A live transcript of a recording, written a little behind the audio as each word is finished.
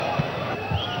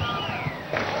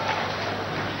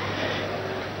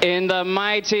In the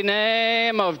mighty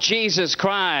name of Jesus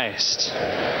Christ.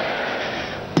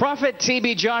 Prophet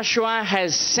TB Joshua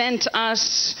has sent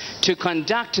us to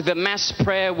conduct the mass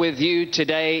prayer with you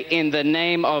today in the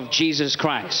name of Jesus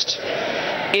Christ.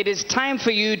 It is time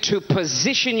for you to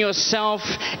position yourself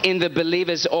in the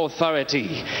believer's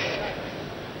authority.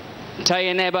 Tell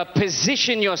your neighbor,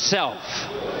 position yourself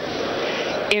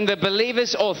in the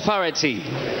believer's authority.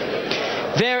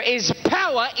 There is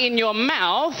power in your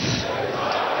mouth.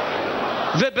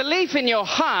 The belief in your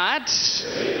heart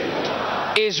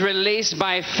is released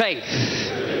by faith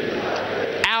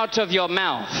out of your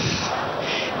mouth.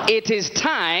 It is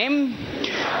time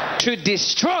to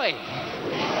destroy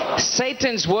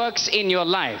Satan's works in your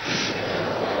life.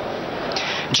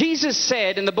 Jesus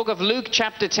said in the book of Luke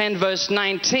chapter 10 verse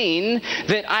 19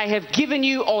 that I have given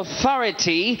you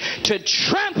authority to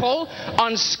trample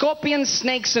on scorpions,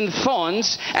 snakes and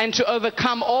thorns and to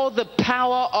overcome all the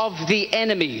power of the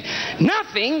enemy.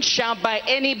 Nothing shall by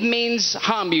any means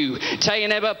harm you. Tell your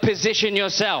neighbor, position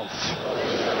yourself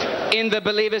in the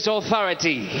believer's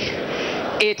authority.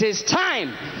 It is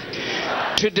time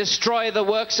to destroy the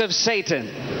works of Satan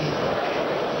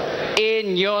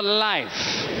in your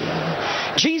life.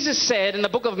 Jesus said in the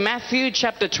book of Matthew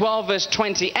chapter 12 verse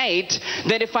 28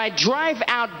 that if I drive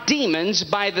out demons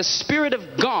by the Spirit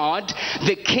of God,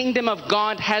 the kingdom of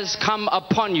God has come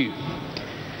upon you.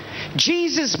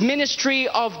 Jesus' ministry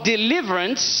of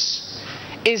deliverance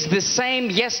is the same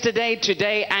yesterday,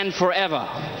 today and forever.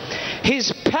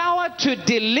 His power to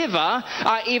deliver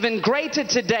are even greater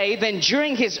today than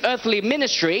during his earthly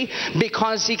ministry,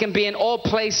 because he can be in all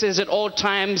places at all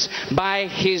times by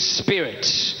his Spirit.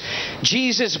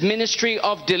 Jesus' ministry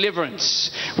of deliverance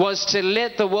was to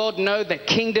let the world know the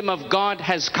kingdom of God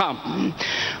has come.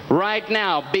 Right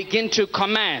now, begin to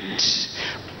command.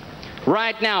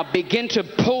 Right now, begin to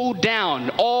pull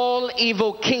down all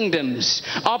evil kingdoms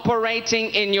operating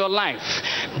in your life.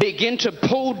 Begin to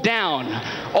pull down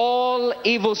all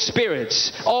evil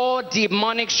spirits, all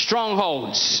demonic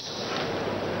strongholds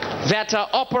that are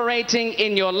operating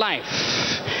in your life.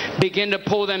 Begin to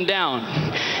pull them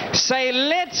down. Say,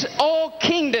 let all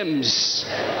kingdoms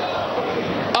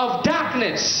of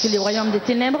darkness Que les royaumes des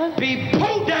ténèbres be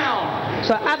pulled down.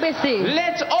 soient abaissés.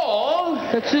 Let all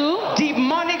Que tout,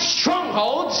 demonic les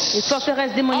strongholds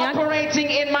forteresses démoniaques operating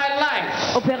in my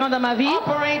life, opérant dans ma vie,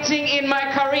 operating in my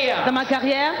dans career, ma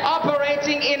carrière,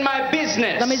 operating in my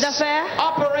business, dans mes affaires,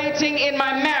 operating in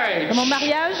my marriage, dans mon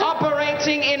mariage,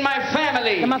 operating in my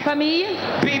family, dans ma famille,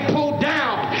 be pulled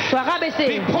down, soient rabaissés.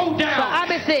 be pulled Soient down,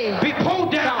 abaissés. be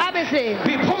pulled Soient down, abaissés.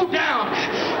 be pulled down,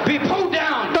 be pulled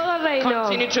down. Todo el reino.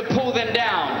 Continue to pull them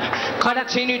down.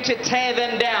 Continue to tear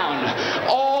them down.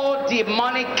 All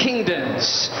demonic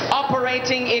kingdoms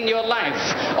operating in your life,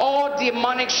 all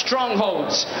demonic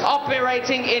strongholds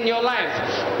operating in your life,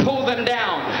 pull them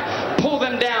down, pull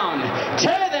them down,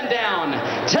 tear them down,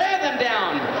 tear them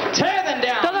down, tear them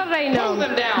down, Todo el reino pull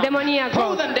them down, demoníaco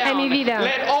pull them en mi down. vida,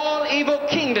 Let all evil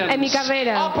kingdoms en mi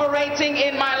carrera, operating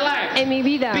in my life en mi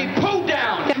vida, be pulled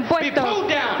down, sean be pulled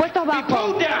down, puestos be bajo.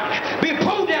 pulled down, be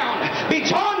pulled down, be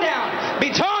torn down, be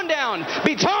torn down,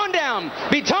 be torn down,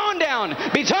 be torn down,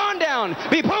 be torn down,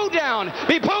 be pulled down,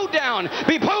 be pulled down,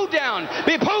 be pulled down,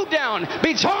 be pulled down,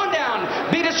 be torn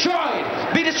down, be destroyed,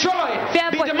 be destroyed,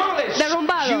 be demolished.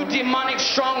 derrumbado. You demonic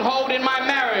stronghold in my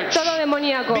marriage, Todo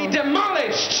demoníaco. be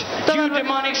demolished. Todo You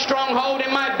demonic stronghold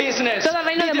in my business, Todo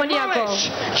reino be demoníaco.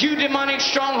 demolished. You demonic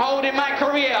stronghold in my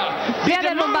career, be Sea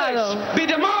derrumbado. demolished, be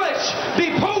demolished, be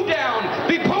pulled down,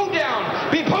 be pulled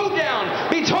down, be pulled down,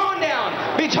 be torn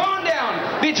down, be torn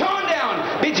down, be torn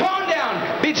down, be torn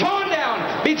down, be torn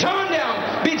down, be torn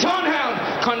down, be torn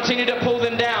down. Continue to pull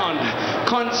them down.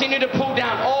 Continue to pull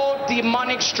down all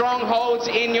demonic strongholds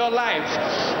in your life.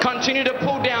 Continue to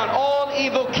pull down all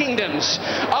evil kingdoms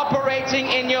operating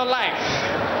in your life.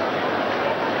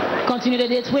 Continue de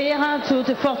détruire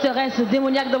toute forteresse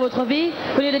démoniaque dans votre vie.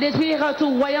 Continuez de détruire tout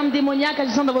royaume démoniaque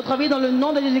agissant dans votre vie dans le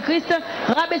nom de Jésus-Christ.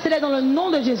 Rabaissez-les dans le nom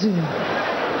de Jésus.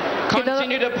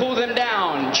 Continue to pull them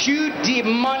down. You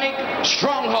demonic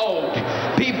stronghold,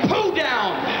 be pulled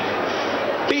down,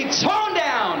 be torn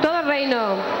down, Todo el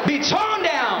reino be torn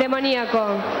down,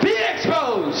 demoníaco be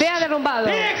exposed, sea derrumbado,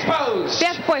 be exposed, sea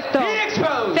expuesto, be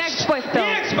exposed, sea expuesto.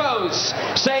 be exposed.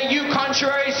 Say, you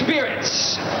contrary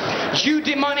spirits, you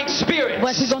demonic spirits,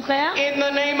 Vos esprits contraires, in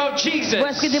the name of Jesus, vos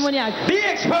esprits démoniaques, be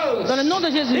exposed, dans le nom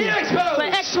de Jésus, be exposed,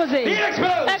 soyez exposés, be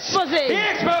exposed, exposés, be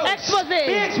exposed, exposés.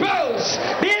 be exposed,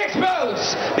 be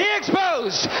exposed, be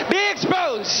exposed, be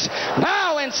exposed.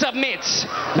 Bow and submit,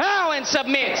 bow and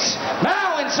submit,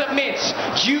 bow and submit.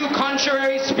 You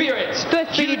contrary spirits, Tu you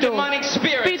espíritu, demonic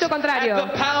spirits, espíritu contrario.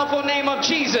 At the powerful name of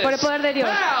Jesus. Por el poder de Dios.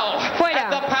 Bow. Fuera. At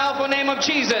the powerful name of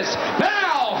Jesus.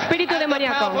 Bow. Espíritu At the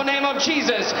demoníaco. powerful name of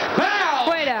Jesus. Bow.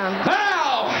 Fuera.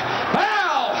 Bow.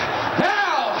 Bow.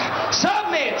 Bow.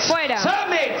 Submit. Fuera.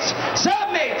 Submit.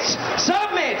 Submit.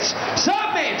 Submit.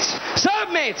 Submit.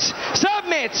 Submit.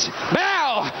 Submit.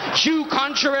 Bow. You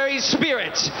contrary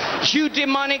spirit. You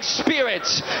demonic spirit.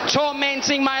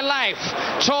 Tormenting my life.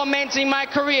 Tormenting my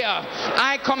career.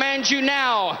 I command you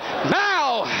now.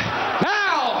 Bow.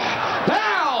 Bow.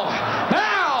 Bow.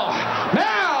 Bow.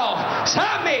 Bow.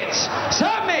 Submit.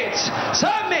 Submit.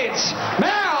 Submit.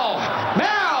 Bow.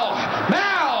 Bow.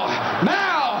 Bow.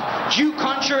 Bow. You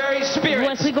contrary spirit.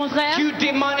 Vous esprit contraire. You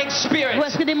demonic spirit. Vous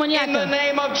esprit démoniaque. In the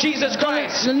name of Jesus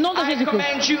Christ. Le nom de I Jésus-Christ.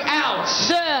 command you out.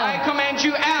 Dehors. I command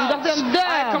you out. Nous ordonnons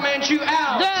dehors. I command you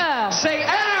out. Dehors. Say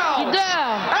out.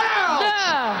 Dehors. Out.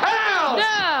 Dehors. Out.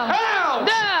 Dehors. Out.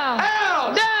 Dehors. Out.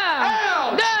 Dehors.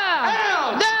 Out. Dehors.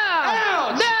 Out.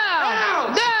 Dehors. Out.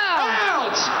 Dehors.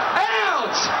 Out. Dehors.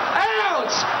 Out.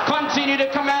 Out. Continue to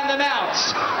command them out.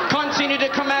 Continue to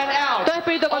command out. Todo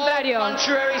espíritu contrario. All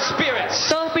contrary spirits.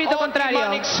 Todo espíritu All contrario.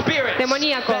 demonic spirits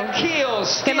Demoníaco. that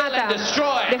kills, Que steal, mata. and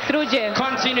destroy. Destruye.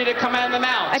 Continue to command them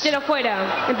out. Échelo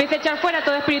fuera. Empieza a echar fuera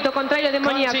todo espíritu contrario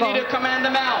demoníaco. Continue to command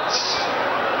them out.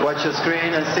 Watch your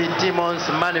screen and see demons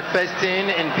manifesting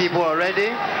in people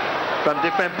already from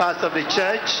different parts of the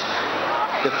church.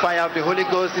 The fire of the Holy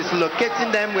Ghost is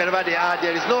locating them wherever they are.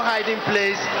 There is no hiding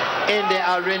place in the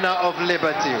arena of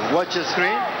liberty. Watch your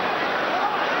screen.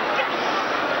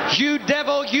 You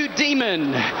devil, you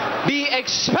demon, be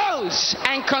exposed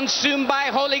and consumed by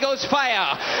Holy Ghost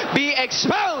fire. Be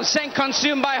exposed and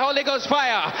consumed by Holy Ghost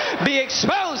fire. Be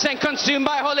exposed and consumed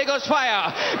by Holy Ghost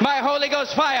fire. By Holy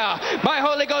Ghost fire. By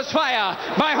Holy Ghost fire.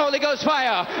 By Holy Ghost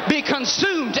fire. Be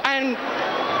consumed and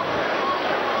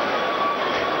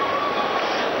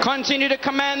continue to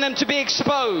command them to be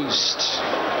exposed.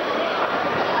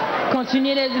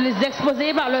 Continuez de les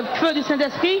exposer par le feu du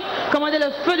Saint-Esprit. Commandez le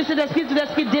feu du Saint-Esprit, tout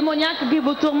esprit démoniaque qui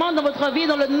vous tourmente dans votre vie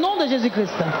dans le nom de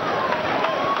Jésus-Christ.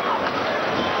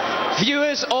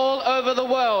 Viewers all over the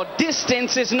world,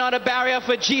 distance is not a barrier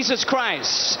for Jesus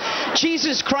Christ.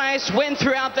 Jesus Christ went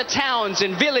throughout the towns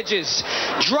and villages,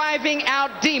 driving out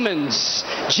demons.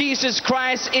 Jesus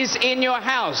Christ is in your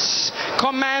house.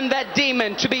 Command that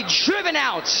demon to be driven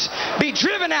out. Be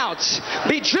driven out.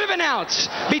 Be driven out.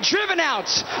 Be driven out.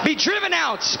 Be driven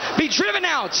out. Be driven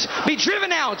out. Be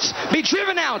driven out. Be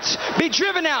driven out. Be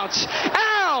driven out.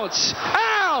 Out.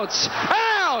 Out.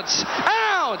 Out.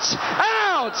 Out.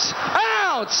 Out.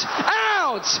 Out, out,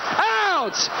 out,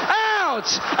 out,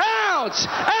 out,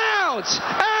 out, out,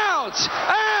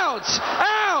 out,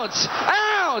 out,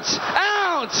 out,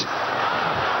 out.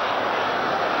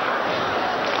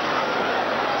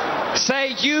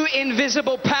 Say, you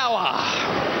invisible power,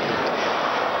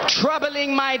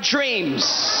 troubling my dreams.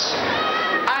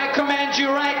 I command you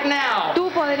right now. Tu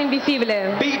poder invisible.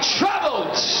 Be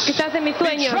troubled. Que estás en mis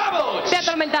sueños. Be troubled. Sea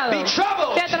atormentado. Be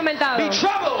troubled. Sea atormentado. Be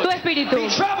troubled. Tu espíritu. Be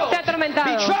troubled. Sea atormentado.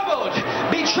 Be troubled.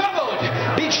 Be troubled.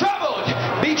 Be troubled.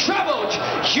 Be troubled.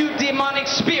 You demonic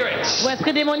spirits. Ou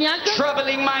esprit démoniaque,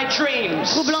 Troubling my dreams.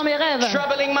 troublant mes rêves,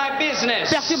 Troubling my business.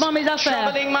 perturbant mes affaires,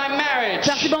 Troubling my marriage.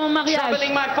 perturbant mon mariage,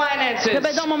 Troubling my finances.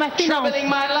 troublant ma finance, Troubling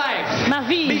my life. ma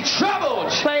vie. Be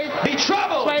troubled. Be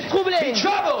troubled. Soyez troublés. Be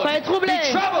troubled. Soyez troublés.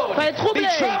 Be troubled. Soyez troublés.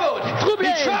 Be troubled.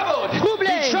 Troublés. Be troubled.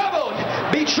 Troublés. Be troubled.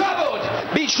 Be troubled.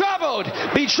 Be troubled.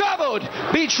 Be troubled.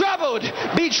 Be troubled.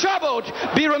 Be troubled.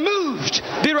 Be removed.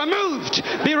 Be removed.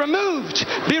 Be removed.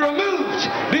 Be removed.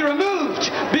 Be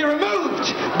removed. Be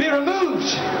removed. Be removed.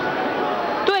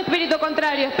 Tu espíritu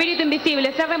contrario, espíritu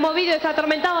invisible, sea removido y sea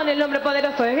atormentado en el nombre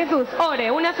poderoso de Jesús. Ore,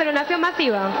 una celebración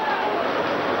masiva.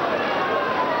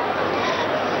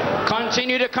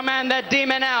 Continue to command that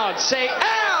demon out. Say,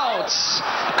 out!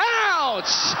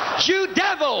 Out! You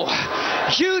devil!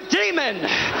 You demon!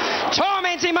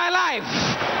 Tormenting my life!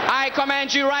 I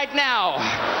command you right now.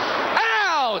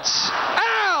 Out!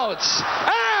 Out!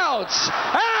 Out!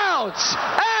 Out!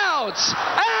 Out!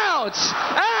 Out!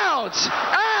 Out!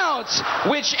 Out!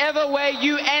 Whichever way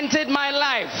you entered my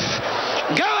life,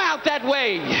 go out that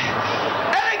way.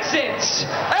 Exit!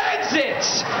 Exit!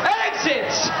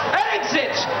 Exit!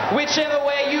 Exit! Whichever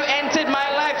way you entered my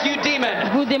life, you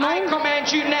demon. Vous démon. I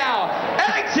command you now.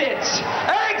 Exit!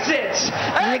 Exit!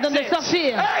 Je vous donne de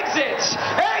sortir. Exit!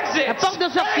 Exit! La porte de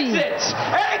sortie. Exit!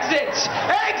 Exit!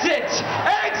 Exit!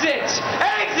 Exit!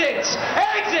 Exit!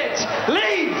 Exit!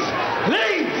 Leave!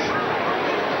 Leave!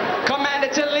 Command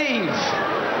it to leave.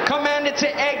 Command it to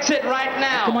exit right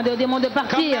now. Commandez au démon de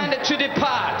partir. Command it to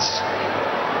depart.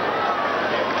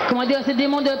 Commandez à ces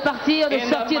démons de partir, de In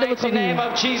the sortir de votre mighty vie. name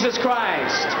of Jesus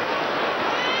Christ.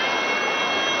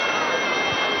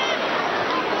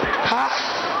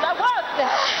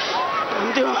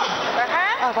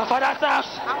 My father's house.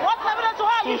 And what evidence to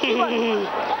her you see?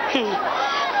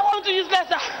 I want to use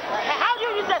letter. How do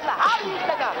you use that? How do you use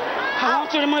that? I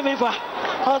want to remove him from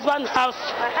husband's house.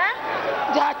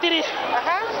 There are three.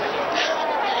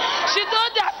 She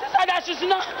told their sister that she should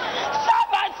not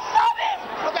serve and serve him.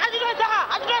 Okay, how did you enter her?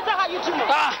 How did you enter her, you two?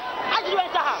 How did you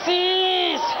enter her?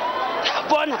 Since they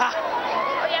born her.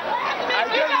 I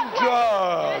gave him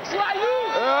drugs. Who are you?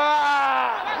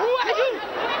 Who are you?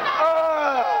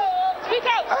 Speak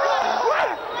out.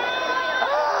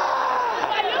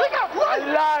 Speak out.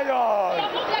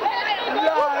 Lion.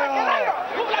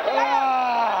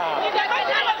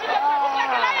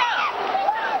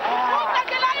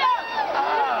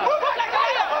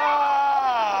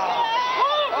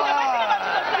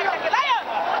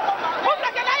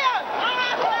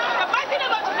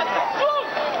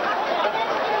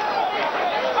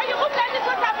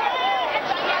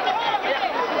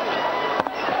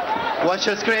 Watch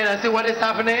your screen and see what is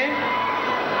happening.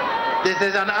 This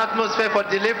is an atmosphere for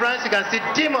deliverance. You can see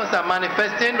demons are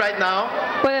manifesting right now.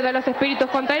 Puede ver los espíritus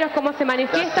contrarios cómo se That's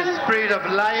the manifiestan. spirit of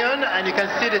lion, and you can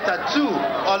see the tattoo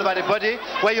all over the body.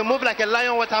 Where you move like a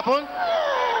lion, what happened?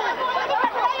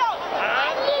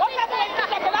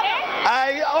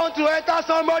 I want to enter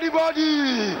somebody's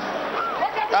body.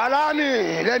 Allow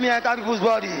me. Let me enter people's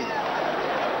body.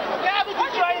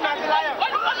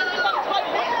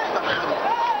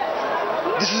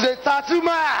 This is a tattoo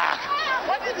mark.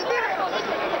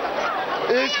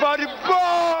 It's for the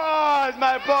boys,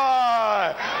 my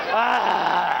boy.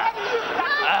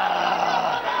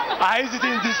 I use it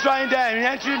in destroying them,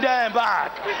 entering them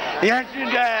back, entering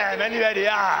them anywhere they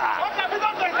are.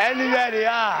 Anywhere they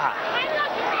are.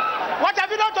 What have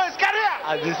you done to his career?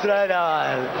 I destroyed that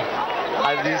one.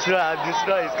 I destroyed his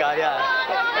career.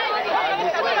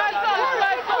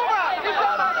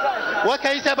 What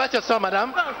can you say about your son, madam?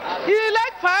 He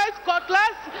like fights,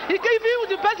 cutlass. He give you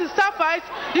the best in start fights.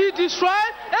 He destroy.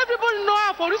 Everybody know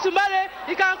how for Rusumare.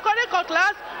 He can carry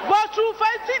cutlass, but through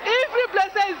fighting every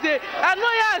blessed day.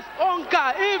 Annoyance, hunger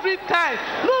every time.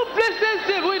 No blessed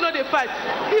day we know they fight.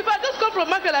 If I just come from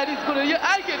market like this,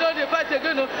 I can know they fight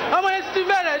again. I'm going to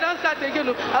estimate I don't start again.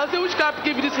 I'll say which can't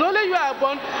give me this. Only you are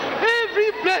born.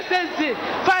 Every blessed day,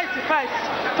 fight.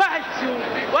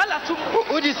 Well,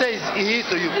 Who do you say he is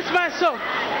to you? it's my son.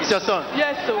 It's your son.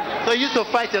 Yes, sir. So you used to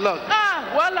fight a lot.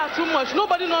 Voila, too much.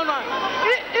 Nobody know now.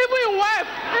 Even in wife,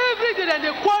 every day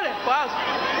they quarrel for us.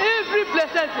 Every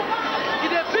blessed day. He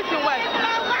dey beat him wife.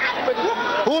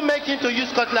 Who make him to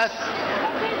use cutlass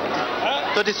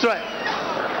to destroy?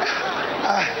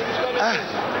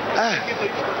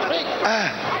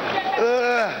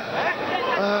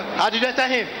 How did you enter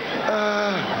him?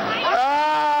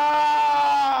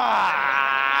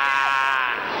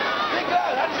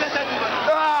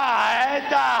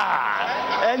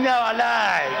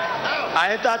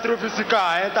 I enter through physical,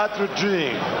 I enter through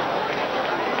dream.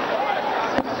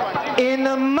 In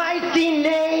the mighty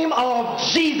name of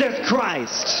Jesus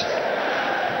Christ.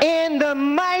 In the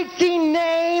mighty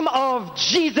name of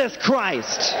Jesus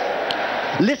Christ.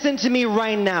 Listen to me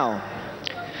right now.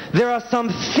 There are some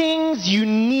things you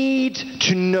need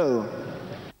to know.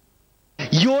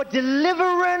 Your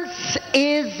deliverance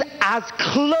is as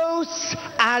close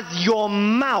as your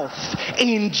mouth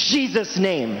in Jesus'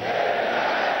 name.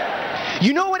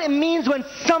 You know what it means when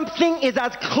something is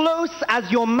as close as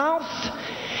your mouth?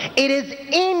 It is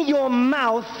in your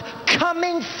mouth,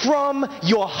 coming from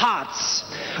your hearts.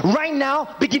 Right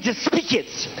now, begin to speak it.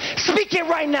 Speak it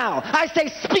right now. I say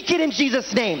speak it in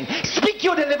Jesus' name. Speak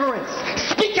your deliverance.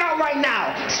 Speak out right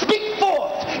now. Speak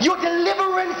forth. Your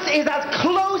deliverance is as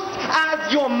close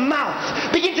as your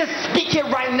mouth. Begin to speak it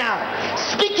right now.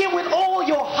 Speak it with all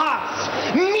your hearts.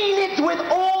 Mean it with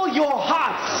all your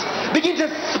hearts. Begin to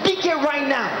speak it right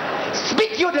now.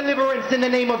 Speak your deliverance in the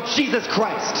name of Jesus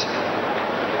Christ.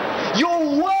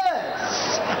 Your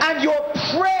words and your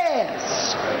prayers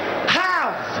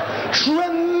have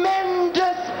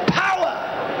tremendous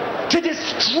power to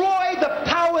destroy the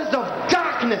powers of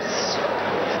darkness.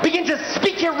 Begin to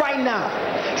speak it right now.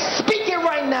 Speak it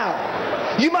right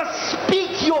now. You must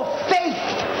speak your faith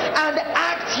and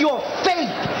act your faith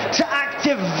to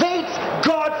activate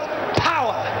God's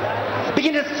power.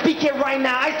 Begin to speak it right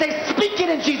now. I say speak it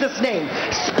in Jesus' name.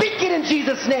 Speak it in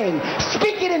Jesus' name.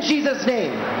 Speak it in Jesus'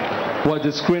 name. What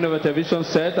the screen of a television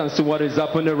said and see what is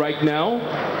happening right now.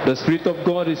 The Spirit of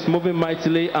God is moving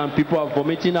mightily and people are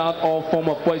vomiting out all form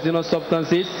of poisonous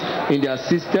substances in their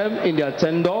system, in their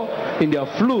tendon, in their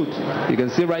flute. You can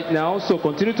see right now. So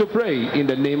continue to pray in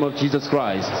the name of Jesus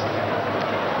Christ.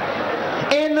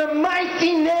 In the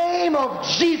mighty name of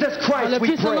Jesus Christ,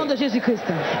 we pray.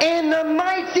 In the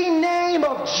mighty name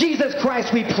of Jesus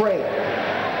Christ, we pray.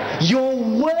 Your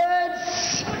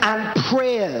words and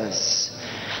prayers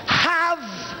have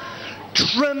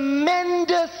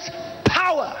tremendous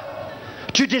power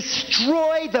to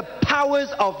destroy the powers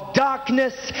of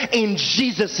darkness in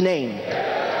Jesus' name.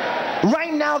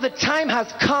 Right now, the time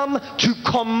has come to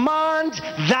command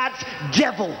that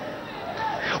devil.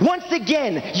 Once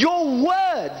again, your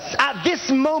words at this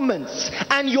moment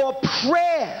and your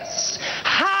prayers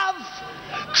have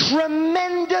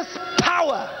tremendous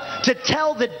power to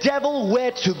tell the devil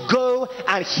where to go,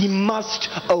 and he must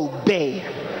obey.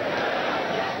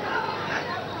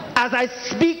 As I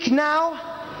speak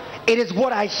now, it is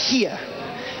what I hear.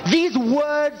 These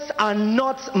words are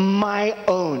not my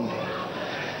own.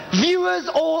 Viewers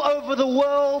all over the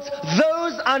world,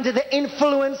 those under the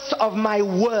influence of my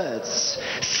words,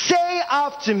 say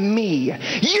after me,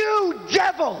 you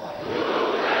devil!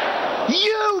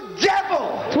 You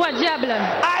devil! Toi diable!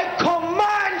 I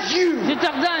command you! Je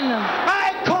t'ordonne!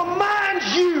 I command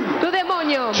you! Tu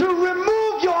demonio! To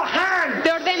remove your hand! Te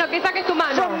ordeno que saques tu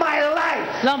mano! From my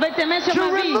life! L'enlève tes mains sur to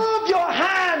ma vie! remove your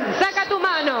hand! Saca tu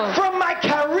mano! From my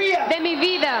career! De mi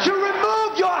vida! To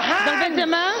remove your hand! D'enlever tes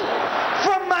mains!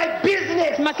 From my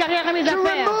business! Ma carrière et mes to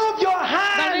affaires! remove your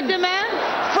hand! D'enlever tes mains!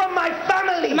 From my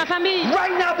family! Ma famille!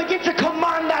 Right now, begin to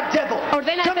command that devil!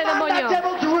 Ordena este Command that demonio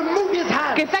devil to remove his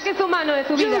hand! que saque su mano de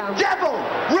su You vida. devil!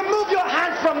 Remove your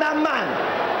hand from that man!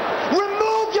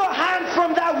 Remove your hand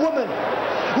from that woman!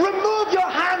 Remove your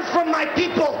hands from my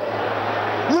people!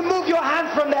 Remove your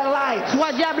hand from their lives!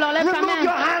 Toi diable, enlève ta Remove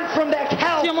your main hand from their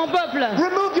health! sur mon peuple!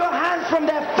 Remove your hands from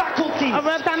their faculties!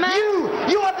 Enlève ta main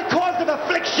You are the cause of de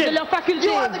affliction! leur faculté!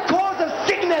 You are the cause of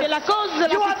sickness! C'est la cause de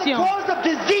You are the l'affliction! cause of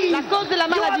disease! La cause de la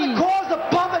You are maladie! the cause of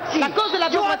poverty! La cause de la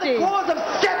You are the pauvreté! cause of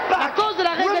setback! La cause de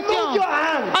la régression! Remove your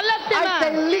hands! Enlève tes I mains!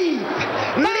 say leave!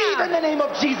 Leave in the name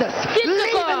of Jesus! Quitte ce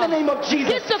Leave in corps! the name of Jesus!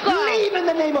 Quitte ce corps! Leave in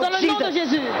the name Dans of le nom de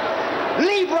Jesus! Jésus!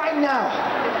 Leave right now!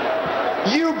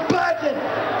 You burden!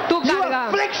 Tu You carga,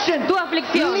 affliction! tu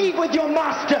aflicción. Leave with your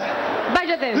master!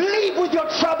 Váyate. Leave with your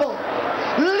trouble!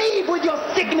 Leave with your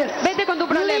sickness! Vete con tu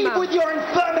problema. Leave with your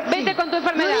infirmity! Vete con tu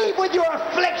enfermedad. Leave with your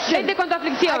affliction! Vete con tu I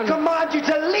aflicción. command you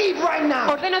to leave right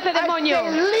now! Ordeno a ese demonio I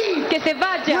say leave! que se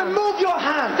vaya. Remove your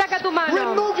hands! Saca tu mano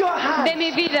Remove your hands! de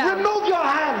mi vida. Remove your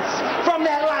hands from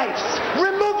their lives!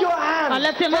 Remove your hands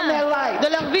Enlève tes from their mains lives! de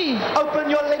leur vie! Open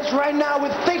your lips right now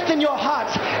with faith in your heart.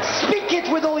 Speak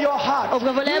it with all your heart.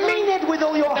 Ouvrez vos lèvres. Mean it with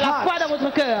all your De la foi heart. dans votre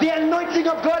cœur! The anointing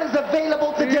of God is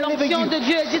available to deliver L'onction you. de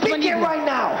Dieu est Speak it disponible! right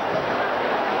now.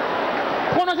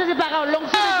 Prononcez ces paroles,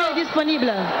 l'onction de Dieu est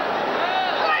disponible!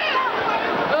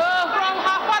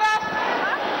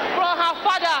 From her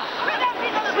father,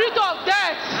 spirit of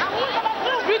death,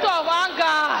 spirit of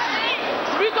anger,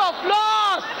 spirit of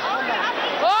loss.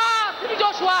 Oh,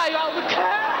 Joshua, you are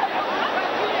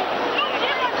wicked.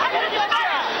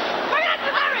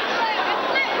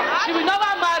 She will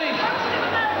never marry.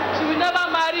 She will never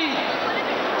marry.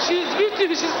 She's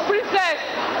beautiful. She's princess.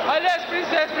 Unless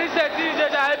princess, TV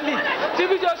Joshua, help me.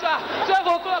 TV Joshua,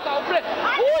 12 o'clock, I'll pray.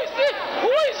 Who is she?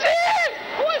 Who is she?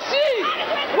 Who is she?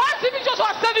 Why TV Joshua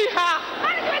saving her?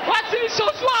 Why TV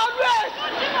Joshua always?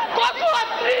 Go to her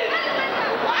street.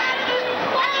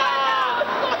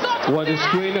 What the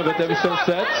screen of the television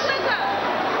set,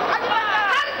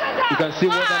 you can see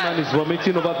what that man is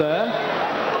vomiting over there.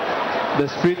 The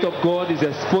Spirit of God is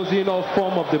exposing all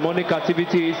form of demonic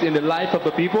activities in the life of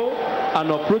the people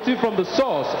and uprooting from the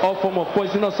source all form of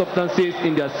poisonous substances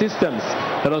in their systems.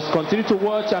 Let us continue to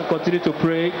watch and continue to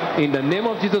pray in the name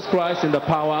of Jesus Christ in the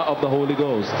power of the Holy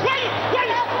Ghost.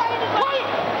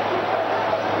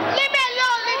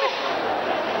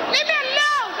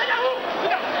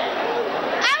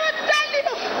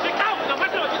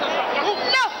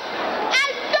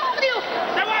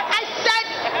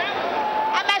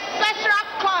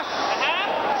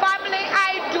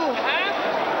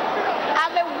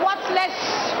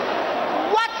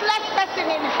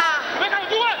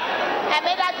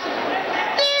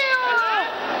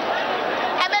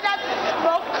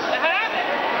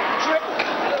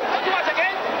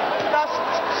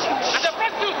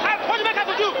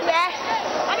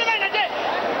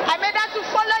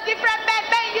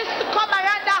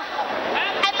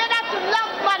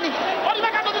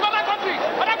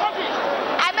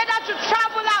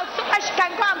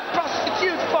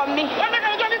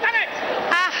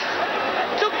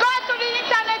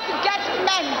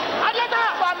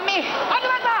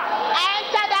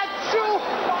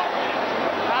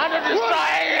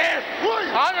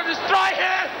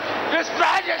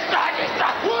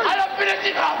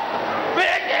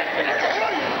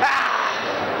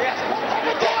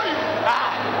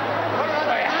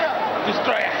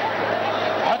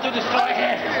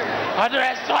 to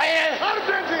destroy it.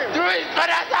 Through his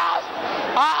father's house.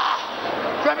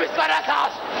 From his father's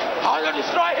house. I want to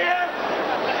destroy him.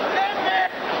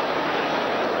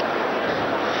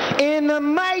 In the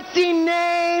mighty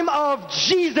name of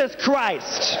Jesus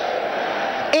Christ.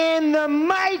 In the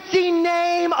mighty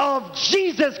name of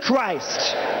Jesus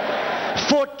Christ.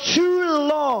 For too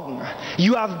long,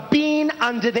 you have been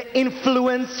under the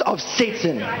influence of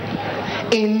Satan.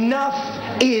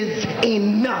 Enough is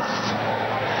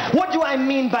enough. What do I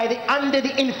mean by under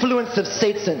the influence of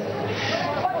Satan?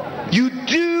 You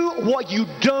do what you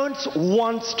don't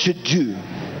want to do.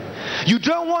 You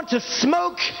don't want to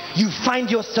smoke, you find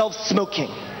yourself smoking.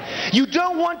 You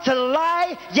don't want to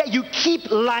lie, yet you keep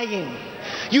lying.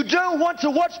 You don't want to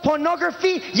watch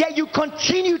pornography, yet you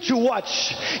continue to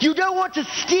watch. You don't want to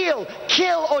steal,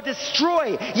 kill, or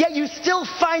destroy, yet you still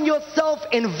find yourself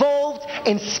involved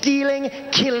in stealing,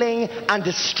 killing, and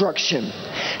destruction.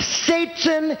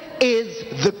 Satan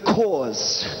is the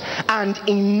cause, and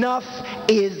enough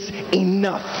is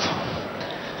enough.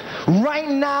 Right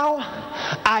now,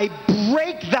 I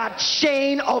break that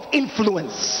chain of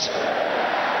influence.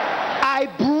 I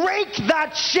break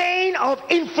that chain of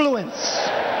influence.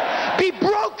 Be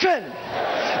broken.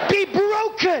 Be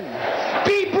broken.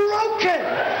 Be broken.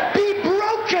 Be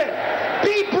broken.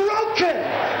 Be broken.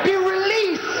 Be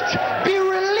released. Be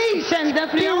released. Be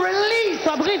released. Be released.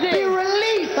 Be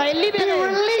released. Be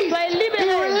released.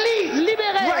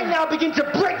 Right now, begin to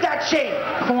break that chain.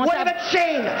 Whatever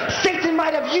chain Satan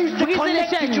might have used to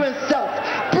connect you to himself,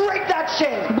 break that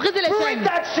chain. Break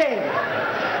that chain.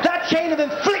 That chain of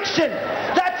infliction,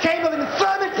 that chain of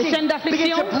infirmity,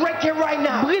 begin to break it right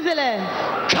now.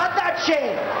 Cut that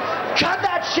chain. Cut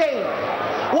that chain.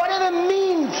 Whatever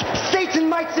means Satan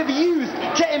might have used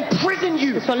to imprison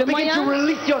you, begin to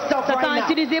release yourself right now.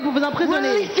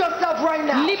 Release yourself right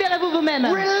now. Libérez-vous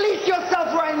vous-même. Release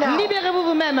yourself right now. Libérez-vous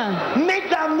vous-même. Make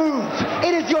that move.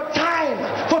 It is your time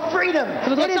for freedom.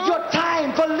 It is your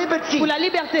time for liberty. Pour la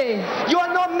liberté. You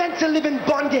are not meant to live in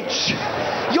bondage.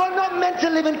 You are not meant to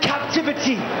live in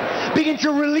captivity. Begin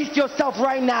to release yourself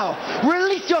right now.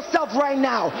 Release yourself right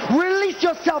now. Release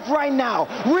yourself right now.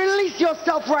 Release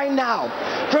yourself right now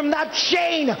from that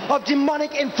chain of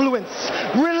demonic influence.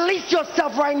 Release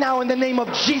yourself right now in the name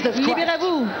of Jesus Christ.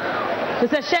 Libérez-vous de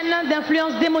cette chaîne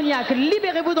d'influence démoniaque.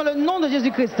 Libérez-vous dans le nom de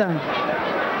Jésus-Christ.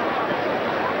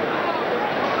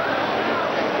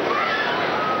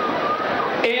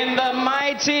 In the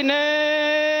mighty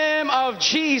name of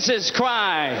Jesus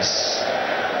Christ.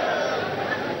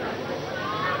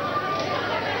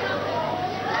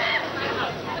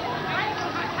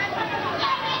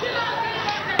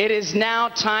 It is now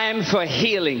time for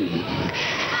healing.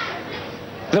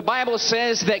 The Bible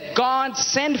says that God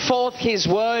sent forth His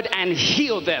word and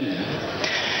healed them.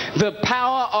 The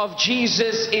power of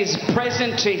Jesus is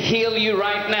present to heal you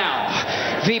right now.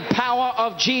 The power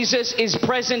of Jesus is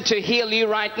present to heal you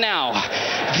right now.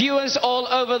 Viewers all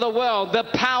over the world, the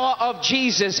power of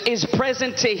Jesus is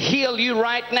present to heal you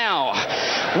right now.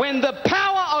 When the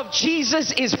power of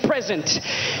Jesus is present,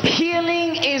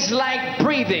 healing is like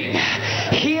breathing.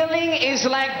 Healing is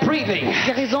like breathing.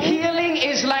 Healing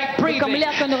is like breathing.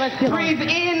 Breathe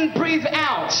in, breathe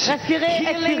out.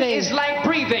 Healing is like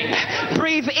breathing.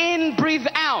 Breathe in, breathe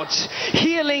out.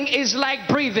 Healing is like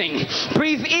breathing.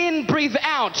 Breathe in, breathe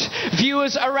out.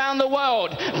 Viewers around the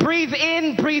world, breathe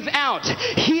in, breathe out.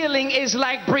 Healing is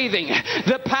like breathing.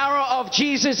 The power of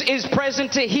Jesus is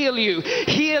present to heal you.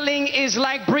 Healing is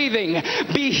like breathing.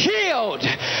 Be healed.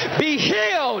 Be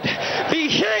healed. Be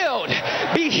healed.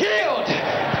 Be healed.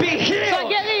 Be healed.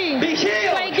 Be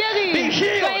healed. Be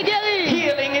healed.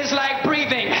 Healing is like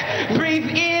breathing. Breathe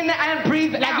in and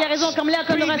breathe out. Breathe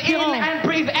in and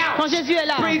breathe out.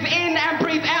 Breathe in and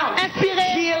breathe out.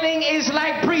 Healing is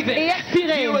like breathing.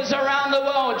 Viewers around the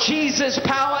world, Jesus'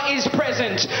 power is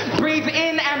present. Breathe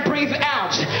in and breathe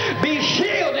out. Be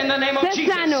healed in the name of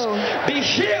Jesus. Be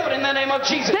healed in the name of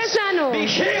Jesus. Be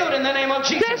healed in the name of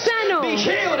Jesus. Be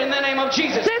healed in the name of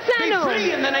Jesus. Be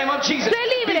free in the name of Jesus.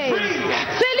 Be free.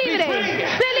 Be free.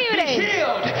 Be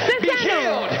healed. Be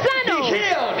healed. Be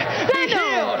healed. Be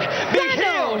healed. Be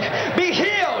healed. Be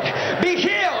healed. Be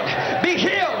healed. Be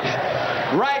healed.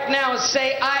 Right now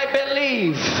say, I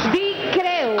believe.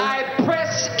 I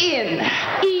press in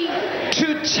to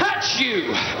touch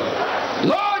you.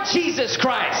 Lord Jesus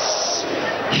Christ,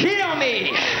 heal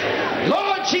me.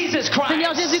 Lord Jesus Christ,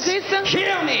 Seigneur Jésus-Christ,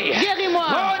 heal me.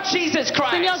 Guéris-moi. Lord Jesus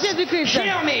Christ, Seigneur Jésus-Christ,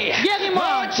 heal me. Guéris-moi.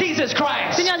 Lord Jesus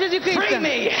Christ, Seigneur Jésus-Christ, free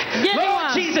me. Guéris-moi.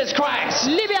 Lord Jesus Christ,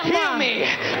 Libère-moi. heal me.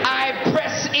 I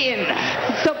press in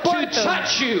to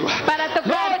touch you. Para tocarte.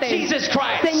 Lord Jesus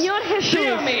Christ, Señor Jesús,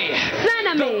 heal me.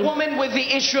 sáname. The the woman with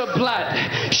the issue of blood.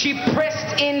 She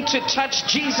pressed in to touch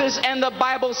Jesus, and the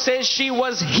Bible says she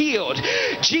was healed.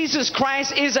 Jesus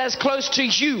Christ is as close to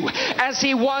you as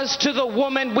he was to the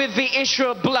woman with the issue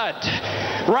of blood.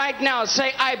 Right now,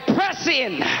 say, I press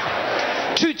in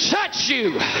to touch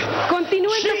you.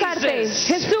 Continúa en tocarte.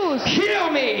 Jesús, Heal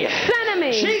me.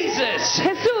 sáname. Jesus.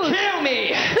 Jesús, Heal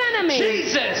me. sáname.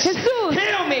 Jesus. Jesús,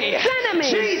 Heal me. sáname.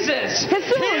 Jesus.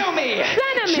 Jesús, Heal me.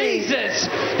 sáname. Jesus.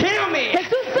 Heal me.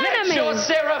 Jesús, Let sáname. your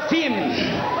seraphim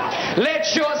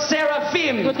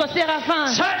Votre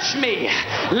séraphin touch me. me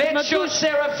Let your touche.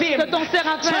 seraphim Que ton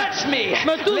séraphin touch me.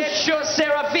 me touche. Let your Que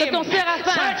seraphim ton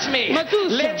séraphin touch me. me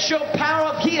touche. Let your power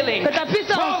of healing Que ta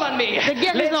puissance fall on me. de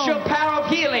guérison Let your power of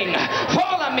healing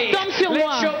fall on me. tombe sur Let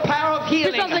moi. your power of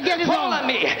healing Puissance de guérison fall on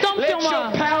me. tombe Let sur moi.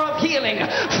 your power of healing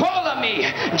fall on me.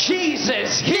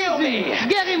 Jesus, heal me.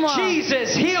 guéris-moi.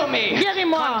 Jesus, heal me.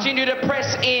 Guéris-moi. Continue to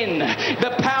press in.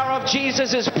 The power of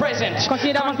Jesus is present.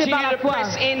 Continue d'avancer par la to foi.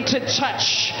 press in to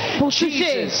touch Pour toucher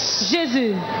Jesus.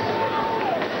 Jésus.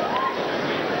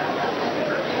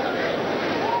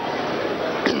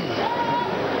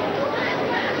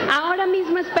 Ahora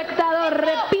mismo, espectador,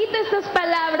 repite estas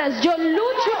palabras. Yo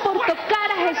lucho por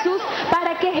tocar a Jesús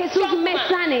para que Jesús me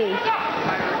sane.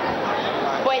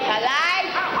 Wait, alive?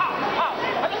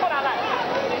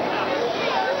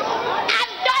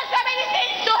 I've done so many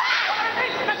things to her.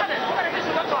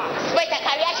 Wait, a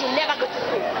career she'll never go to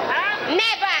school.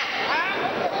 Never.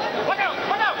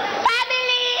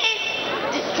 Family is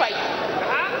destroyed.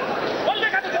 What did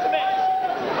they got to do to me?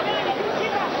 What did they got to do to me?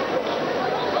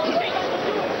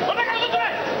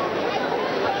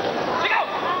 Look out!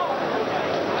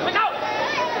 Look out!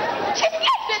 She's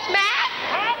useless, man.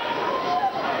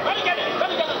 Let me get it. Let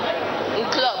me get it. In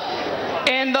club.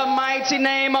 In the mighty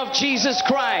name of Jesus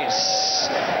Christ,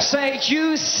 say,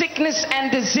 you sickness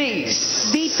and disease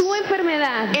Di tu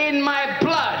enfermedad in my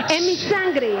blood, en mi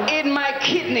sangre, in my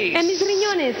kidneys, en mis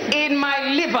riñones, in my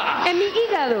liver, en mi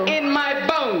hígado, in my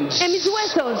bones. en mis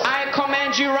huesos. I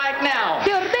command you right now,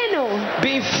 Te ordeno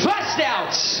be flushed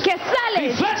out. que Be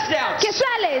sales, flushed out. que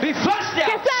sales, Be flushed que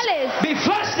out. sales, Be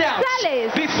flushed out.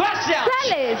 Sales. Be flushed out.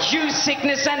 Sales. You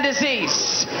sickness and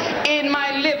disease in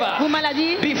my liver. Vous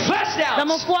maladie, Be flushed out. dans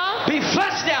mon foie, Be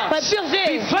flushed out. Purgé.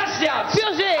 Be flushed out.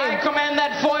 Purgé. I command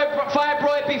that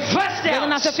fibroid be flushed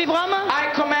dans out. ce fibrome,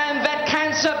 I command that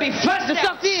cancer be flushed de out.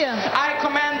 sortir. I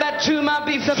command that tumor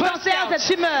be Ce flushed cancer, out. cette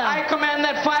tumeur, I command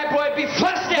that fibroid be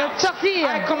flushed de out. sortir.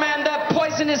 I command that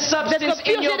poisonous substance D'être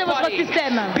in purgé your de votre body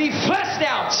système. be flushed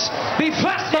out. Be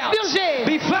flushed out. Purgé.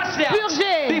 Be flushed out.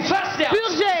 Purgé. Be flushed out.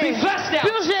 Purgé. Be flushed out.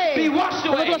 Purgé. Be washed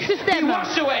away. Votre système. Be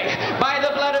washed away by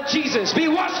the blood of Jesus. Be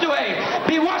washed away.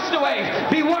 Be washed away.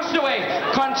 Be washed away.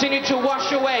 Continue to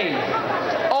wash away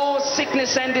all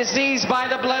sickness and disease by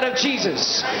the blood of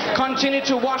Jesus. Continue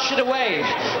to wash it away.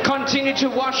 Continue to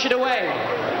wash it away.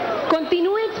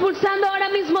 Continúe expulsando ahora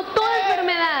mismo toda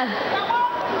enfermedad.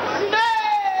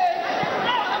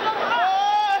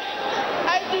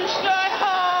 I destroy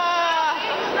her.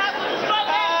 I destroy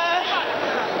her.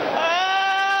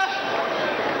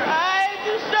 I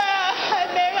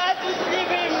make her to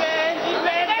sleep in bed.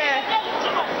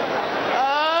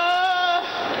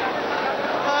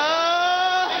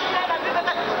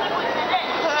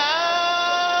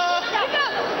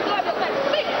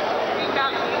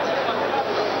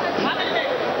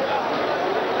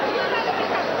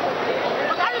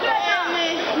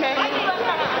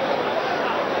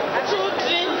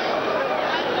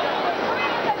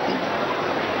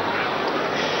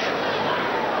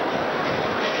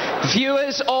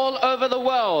 Viewers all over the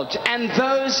world and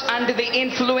those under the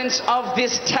influence of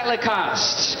this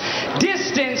telecast,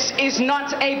 distance is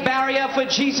not a barrier for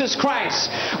Jesus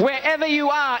Christ. Wherever you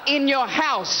are in your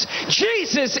house,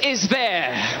 Jesus is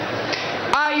there.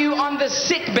 Are you on the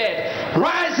sick bed?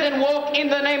 Rise and walk in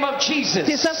the name of Jesus.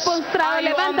 Si estás postrado, Are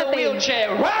you on the levántate. wheelchair?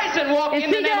 Rise and walk En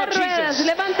in the silla name de of ruedas,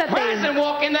 Jesus. levántate. Rise and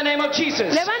walk in the name of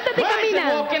Jesus. Levántate y Rise and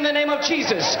camina. walk in the name of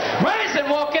Jesus. Rise and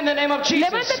walk in the name of Jesus.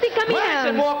 Levántate y camina. Rise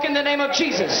and walk in the name of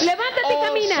Jesus. Levántate y All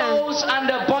camina. souls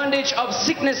under bondage of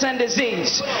sickness and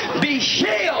disease, be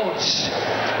healed.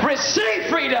 Receive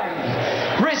freedom.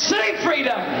 Receive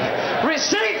freedom.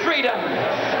 Receive freedom.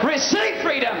 Receive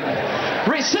freedom.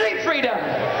 Receive freedom.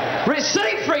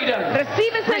 Receive freedom.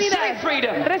 Recibe sanidad. Receive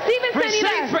freedom. Recibe Receive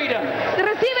sanidad. freedom.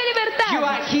 Recibe You libertad.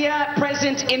 are here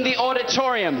present in the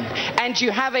auditorium and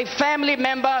you have a family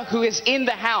member who is in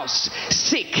the house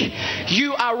sick,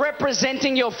 you are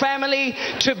representing your family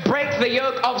to break the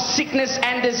yoke of sickness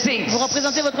and disease. Vous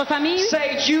représentez votre famille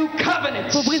Say, you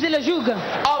covenant pour briser le joug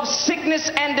of sickness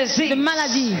and disease de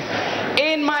maladie.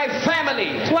 in my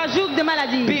family, Toi, joug de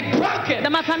maladie be broken,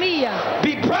 dans ma famille.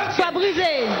 be broken, Sois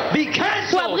brisé, be sois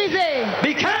cancelled, brisé,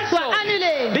 be sois cancelled,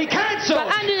 annulé, be cancelled, sois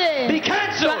annulé, be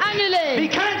cancelled, sois annulé, be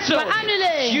cancelled. sois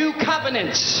annulé. You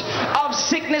covenant of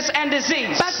sickness and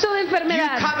disease, Pacto de you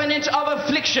enfermedad. covenant of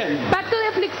affliction, Pacto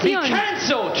de be aflicción.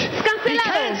 cancelled, be Cancelado,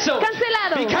 cancelled,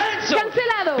 cancelado, be cancelled,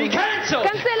 cancelado, be cancelled,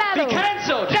 cancelado, be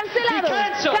cancelled, cancelado, be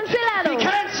cancelled, cancelado. be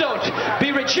cancelled,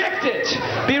 be rejected,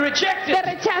 be rejected. Te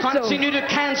rechazo. Continue to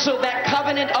cancel that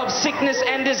covenant of sickness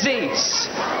and disease,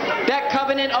 that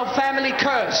covenant of family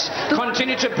curse.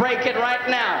 Continue to break it right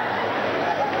now.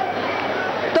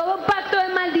 Todo pacto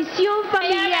de maldición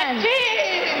familiar.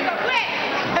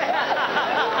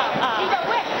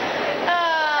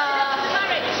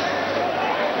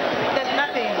 There's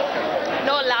nothing.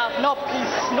 No love, no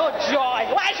peace, no joy.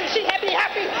 Why should she be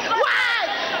happy? Why?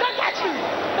 Don't touch me.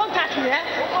 Don't touch me, eh?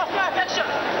 No affection.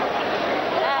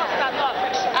 No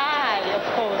affection. Aye, of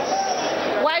course.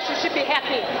 Why should she be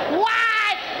happy?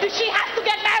 Why did she have to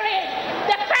get married?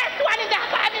 The first one in the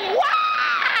family. Why?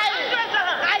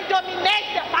 I dominate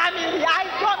the family. I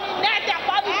dominate the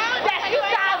family. The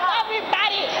sister of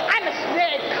everybody. I'm a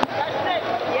snake. A snake.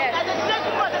 Yes. As a snake,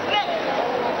 you was a snake.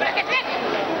 Like a snake.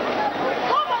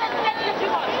 Come on, a snake, if you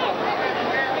want.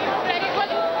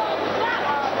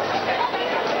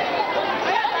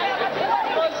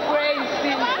 Was crazy.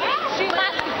 She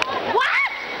must.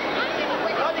 What?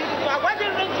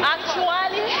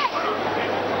 Actually, yes.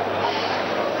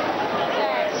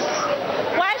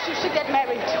 Why should she get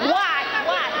married? Why?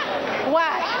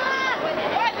 Why?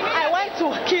 I want to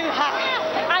kill her.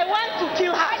 I want to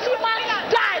kill her. She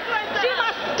must die. She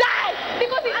must die.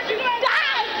 Because if she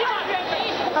dies, she must.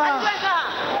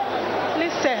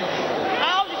 Listen.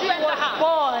 How did you was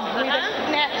born with a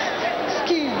neck,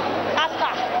 skin, ask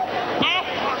her.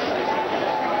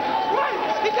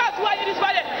 Because why you this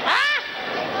body?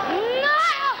 No!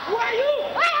 Who are you?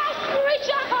 I have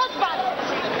spiritual husband.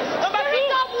 Spirit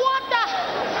of water.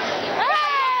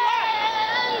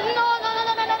 No.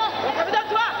 What have you done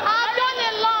to her? I've done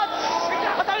a lot.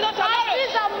 What have you done to her?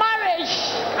 It's a marriage.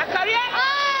 A career?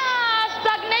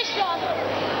 Stagnation.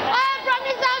 From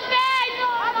his bed. No.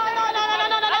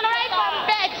 Right from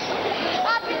bed.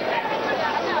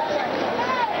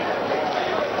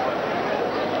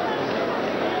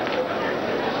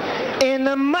 In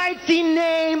the mighty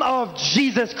name of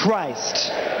Jesus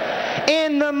Christ.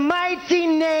 In the mighty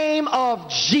name of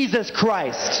Jesus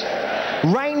Christ.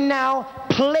 Right now,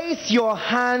 place your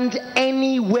hand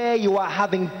anywhere you are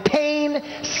having pain,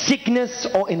 sickness,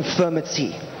 or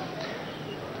infirmity.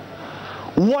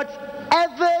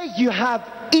 Whatever you have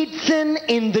eaten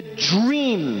in the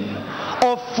dream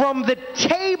or from the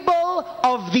table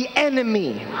of the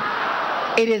enemy,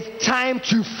 it is time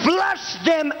to flush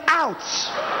them out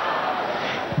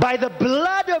by the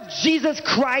blood of Jesus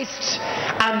Christ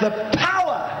and the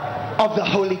power of the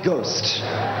Holy Ghost.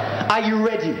 Are you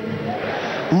ready?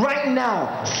 Right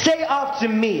now, say after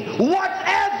me,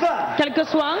 whatever, Quel que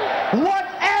soit,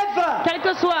 whatever quel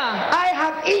que soit I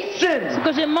have eaten ce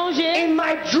que j'ai mangé in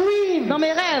my dreams dans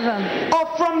mes rêves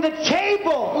or from the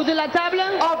table ou de la table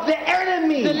of the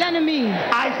enemy, de l'ennemi,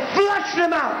 I flush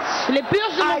them out. je les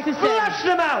purge de I mon système. flush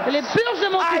them out. Je les purge de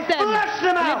mon I système. flush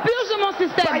them Je les out purge de mon by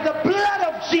système. the blood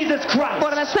of Jesus Christ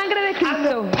Por la sangre de and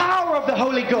Cristo. the power of the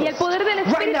Holy Ghost. Y el poder del Right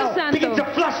Espíritu now, Santo. begin to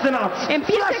flush them out.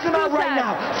 Empieza Flush a them out right expulsar.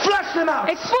 now. Flush them out.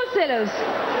 Expúlselos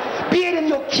Be it in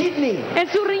your kidney, en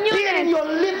sus be it in riñones, your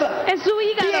liver, en su be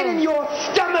it in hígado, your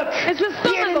stomach, en su be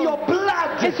it in estómago, your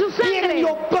blood, en su be it in sangre,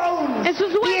 your bones, en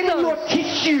sus be it in huesos, your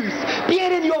tissues, be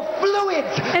it in your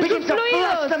fluids. en Begin sus to flush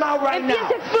fluidos. them out right now.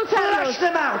 Empieza a expulsarlos. Flush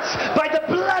them out by the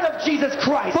blood of Jesus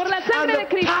Christ Por la sangre and de the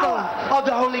Cristo. power of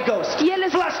the Holy Ghost. Y el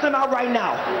Flush them out right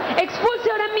now. Expulse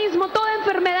ahora mismo toda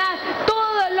enfermedad, todo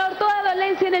dolor, toda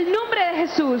dolencia en el nombre de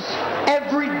Jesús.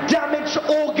 Every damaged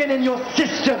organ in your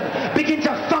system begin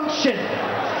to function.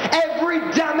 Every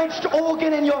damaged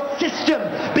organ in your system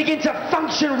begin to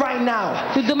function right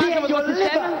now. Tout Be dommage dans it your votre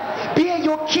système, liver, be it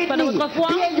your kidney, votre foie,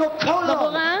 be it your colon,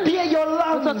 votre rein, be it your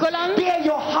votre lungs, colonne, be it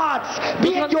your heart, be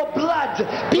it votre- your blood,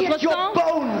 be votre it your sang,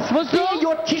 bones, vos be os, it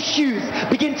your tissues,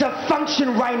 begin to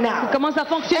function right now. Commence à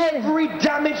fonctionner. Every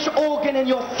damaged organ in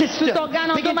your system Tout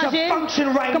organe begin to endommagé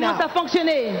function right commence now. à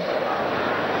fonctionner.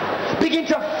 Begin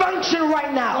to function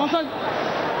right now. Commence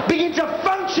Begin to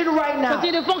function right now.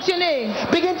 Continue de fonctionner.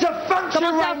 Begin to function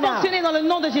Commencez à right now. fonctionner dans le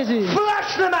nom de Jésus.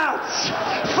 Flush them out.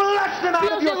 Flush them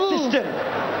out of your Purgez-vous. system.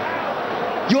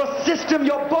 Your system,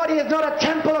 your body is not a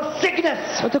temple of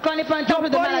sickness. Votre corps n'est pas un Your temple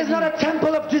de body is maladie. not a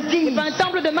temple of disease. C'est pas un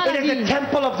temple de It is maladie. a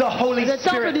temple of the Holy C'est le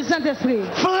temple du Spirit. Saint-Esprit.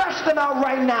 Flush them out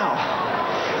right now.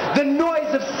 The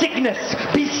noise of sickness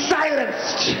be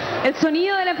silenced. El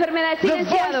sonido de la enfermedad es The voice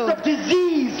silenciado. of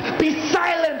disease be El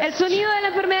silenced. sonido de la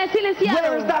enfermedad es Where is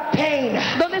silenciado. that pain?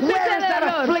 ¿Dónde está Where ese is that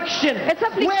dolor? affliction? Esa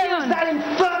aflicción. Where is that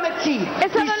infirmity?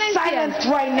 Esa Be dolencia. silenced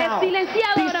right now. Es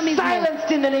silenciado Be ahora mismo.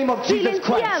 silenced in the name of Jesus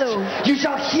Silenciado. Christ. You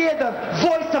shall hear the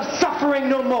voice of suffering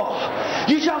no more.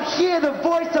 You shall hear the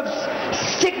voice of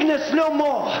sickness no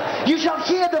more. You shall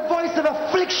hear the voice of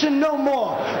affliction no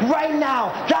more. Right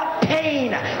now, that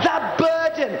pain, that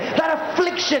burden, that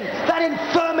affliction, that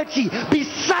infirmity be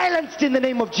silenced in the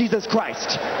name of Jesus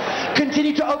Christ.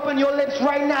 Continue to open your lips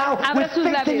right now Abra with sus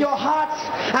faith in labios. your hearts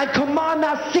and command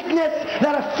that sickness,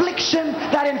 that affliction,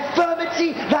 that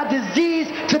infirmity, that disease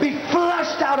to be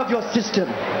flushed out of your system.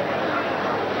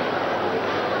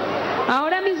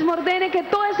 Ahora mismo ordene que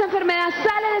toda esa enfermedad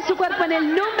sale de su cuerpo en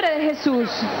el nombre de Jesús.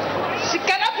 She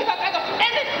cannot give account of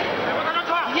anything.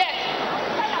 Yes.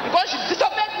 Because she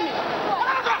disobeyed me.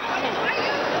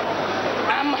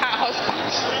 I'm her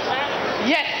husband.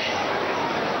 Yes.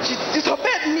 She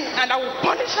disobeyed me and I will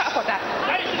punish her for that.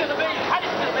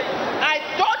 I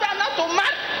told her not to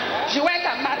marry. She went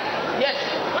and married. Yes.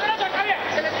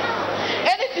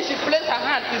 Anything she placed her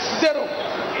hand is zero.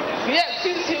 Yes,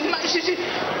 she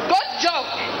got job.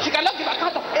 She cannot give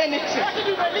account of anything.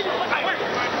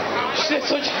 She's a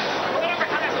soldier.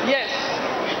 Yes,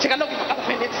 she cannot give account of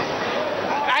anything.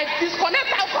 I disconnect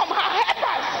her from her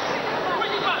helpers.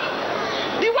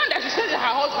 The one that she says is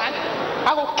her husband,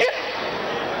 I will kill her.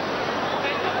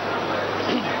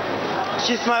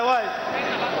 She's my wife.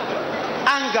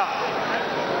 Anger,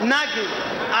 nagging,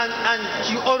 and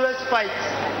she always fights.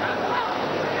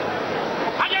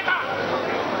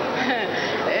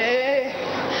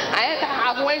 I enter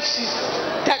her when she's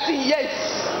 13 years.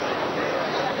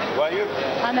 Why you?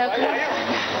 And I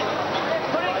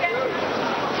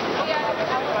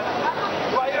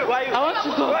want to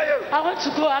go. I want to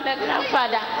go. I'm a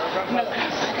grandfather.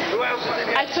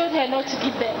 I told her not to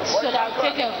give birth so that I'll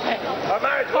take care of her.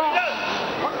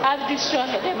 I've destroyed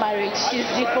the marriage. She's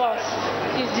divorced.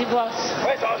 I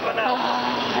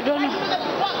don't know.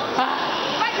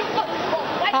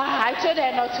 I told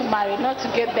her not to marry, not to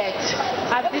give birth.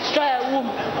 I've destroyed a womb.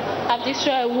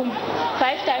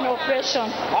 5-time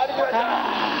operation.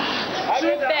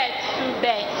 Through birth.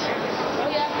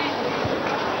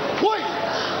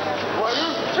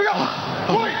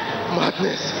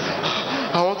 Madness.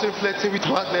 I want to flirt him with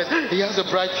madness. He has a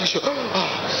bright future.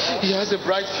 I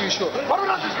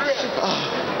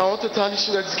want to tarnish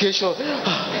his education.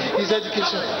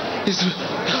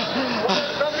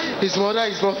 His mother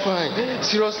is not fine.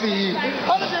 Seriously, he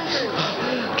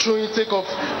through intake of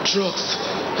drugs.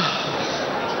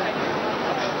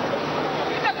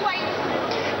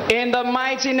 In the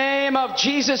mighty name of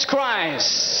Jesus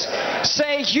Christ,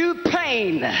 say, you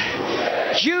pain,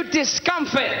 you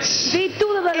discomfort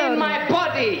in my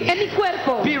body, En mi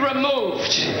cuerpo. be removed.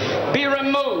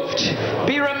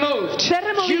 Ser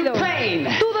removido. You pain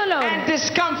Tu dolor. and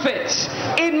discomfort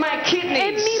in my kidneys,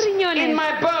 En mis riñones. in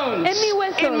my bones, En mi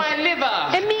huesos. in my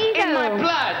liver, En mi in my hígado.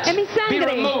 blood. En mi Be sangre.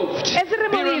 removed. Es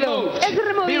removido. Es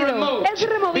removido. Es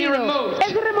removido.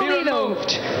 Es removido.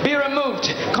 Be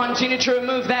removed. Continue to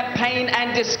remove that pain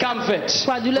and discomfort.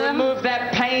 Remove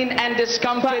that pain and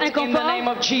discomfort in the name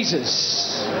of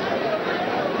Jesus.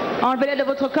 Enlevez-les de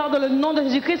votre corps dans le nom de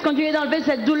Jésus-Christ. Continuez d'enlever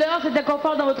cette douleur, cet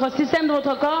inconfort dans votre système, dans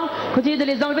votre corps. Continuez de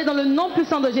les enlever dans le nom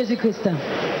puissant de Jésus-Christ.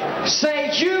 Say,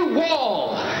 you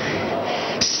wall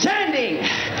standing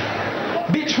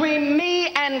between me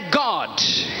and God,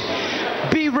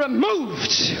 be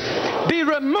removed. Be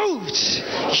removed,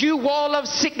 you wall of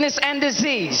sickness and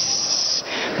disease.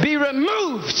 Be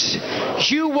removed,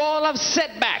 you wall of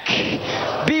setback.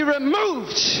 Be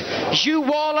removed, you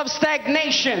wall of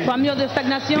stagnation. Mur de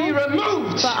stagnation. Be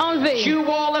removed, you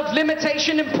wall of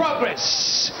limitation in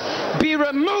progress. Be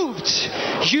removed,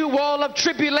 you wall of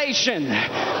tribulation.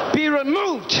 Be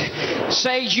removed,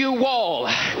 say, you wall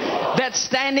that's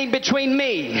standing between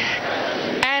me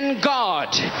and God.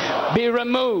 Be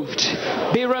removed,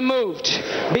 be removed,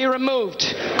 be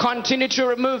removed. Continue to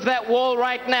remove that wall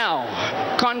right now.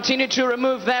 Continue to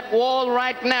remove that wall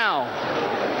right now.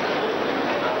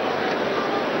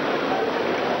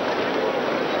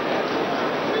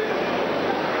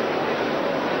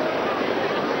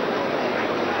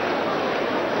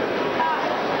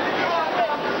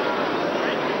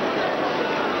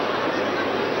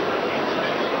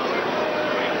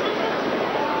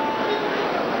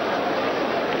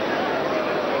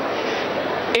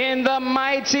 In the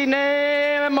mighty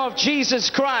name of Jesus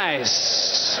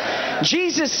Christ.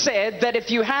 Jesus said that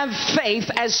if you have faith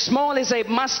as small as a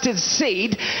mustard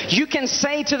seed, you can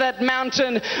say to that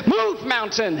mountain, move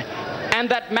mountain, and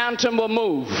that mountain will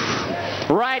move.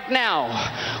 Right now,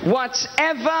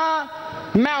 whatever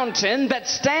mountain that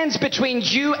stands between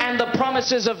you and the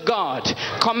promises of God,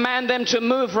 command them to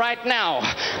move right now.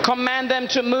 Command them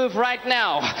to move right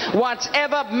now.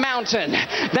 Whatever mountain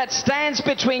that stands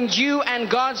between you and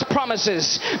God's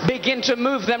promises, begin to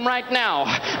move them right now.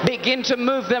 Begin to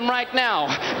move them right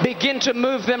now. Begin to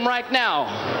move them right now.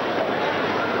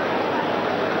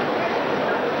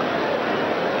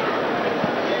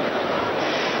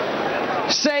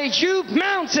 Say, you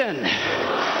mountain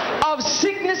of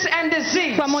sickness and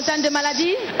disease, Toi montagne de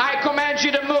maladie, I command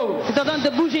you to move. je t'ordonne de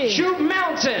bouger. You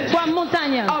mountain Toi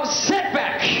montagne of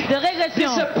setback, de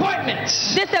régression, disappointment,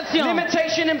 déception,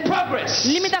 limitation in progress,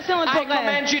 limitation en I progrès.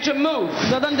 command you to move. Je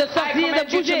t'ordonne de I sortir, de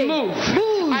command you to bouger. move.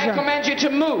 Bouge. I command you to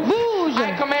move. Bouge.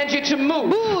 I command you to move.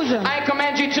 Bouge. I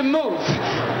command you to move.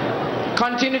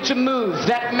 Continue to move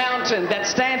that mountain that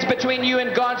stands between you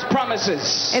and God's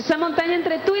promises. Esa montaña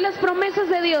entre tú y las promesas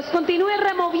de Dios, continúe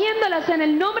removiéndolas en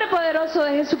el nombre poderoso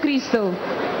de Jesucristo.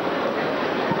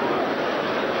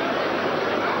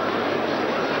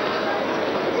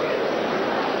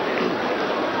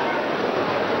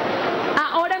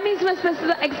 Ahora mismo,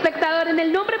 espectador, en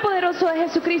el nombre poderoso de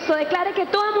Jesucristo, declare que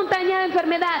toda montaña de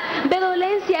enfermedad, de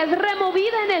dolencia, es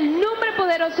removida en el nombre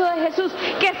poderoso de Jesús,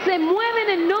 que se mueve en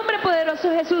el nombre poderoso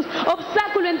de Jesús.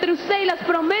 Obstáculo entre usted y las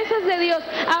promesas de Dios,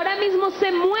 ahora mismo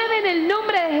se mueve en el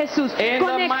nombre de Jesús. In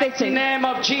the mighty Conéctese. name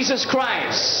of Jesus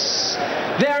Christ,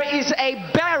 there is a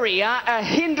barrier, a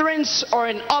hindrance, or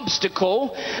an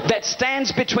obstacle that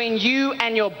stands between you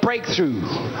and your breakthrough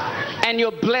and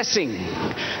your blessing.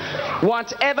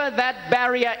 Whatever that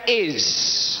barrier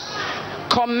is,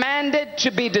 command it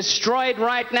to be destroyed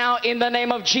right now in the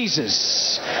name of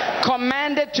Jesus.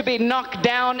 Command it to be knocked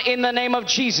down in the name of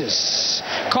Jesus.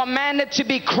 Command it to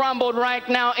be crumbled right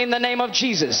now in the name of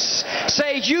Jesus.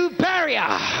 Say, you barrier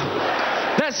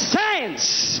that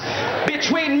stands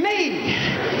between me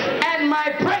and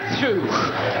my breakthrough,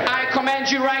 I command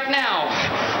you right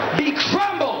now, be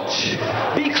crumbled,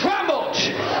 be crumbled,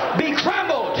 be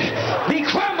crumbled, be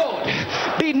crumbled.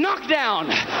 Be knocked down,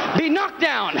 be knocked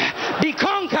down, be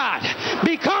conquered,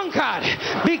 be conquered,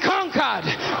 be conquered.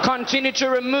 Continue to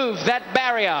remove that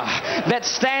barrier that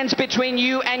stands between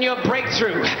you and your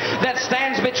breakthrough, that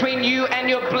stands between you and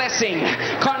your blessing.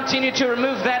 Continue to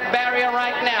remove that barrier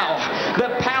right now.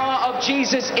 The power of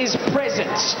Jesus is present.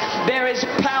 There is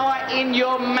power in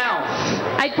your mouth.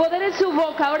 Hay poder en su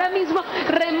boca. Ahora mismo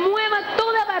remueva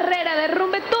toda barrera,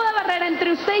 derrumbe toda barrera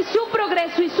entre usted y su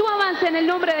progreso y su avance en el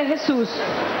nombre de Jesús.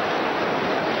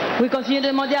 Oui, continuez de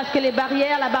demander à ce que les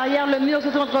barrières, la barrière, le mur,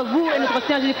 ce soit entre vous et notre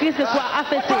Seigneur Jésus-Christ soit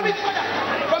affaissé. From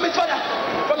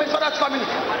his father's family.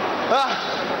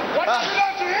 What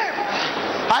belongs to him?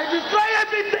 I destroy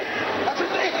everything.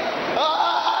 Everything.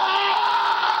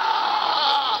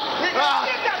 What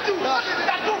is that do? What is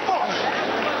that do for?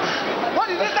 What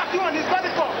is this that do on his body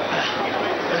for?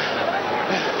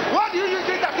 What do you use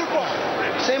this that do for?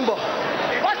 Symbol.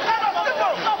 What kind of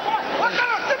symbol? What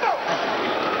kind of symbol?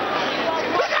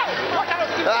 Look out! What kind of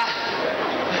symbol?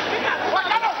 What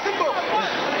kind of symbol?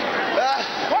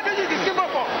 What do you use the symbol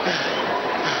for?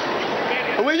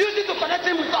 We use it to connect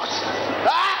him with us.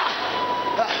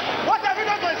 What have you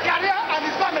done to his career and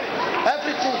his family?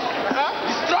 Everything.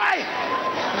 Destroy.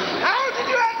 How did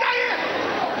you enter here?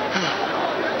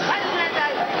 How did you enter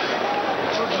here?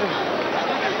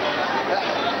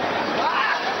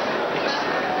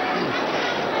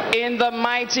 In the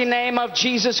mighty name of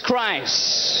Jesus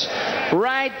Christ,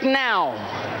 right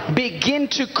now, begin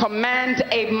to command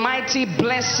a mighty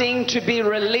blessing to be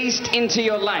released into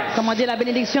your life. Commandez la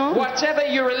bénédiction Whatever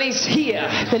you release here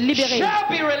de libérer shall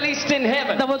be released in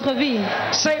heaven. dans votre vie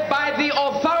Say, by the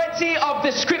authority of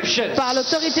the scriptures, par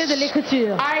l'autorité de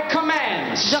l'Écriture. I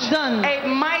command J'ordonne a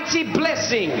mighty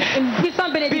blessing une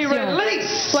puissante be bénédiction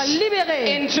released soit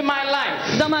libérée into my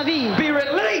life. dans ma vie, Be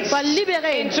released soit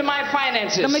libérée into my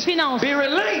finances. dans mes finances, Be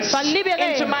released soit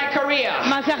libérée into my career.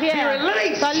 ma Be carrière,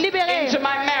 released soit libérée into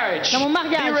my marriage. dans mon Be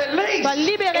mariage, released soit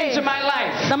libérée into my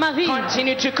life. dans ma vie.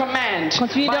 Continue to command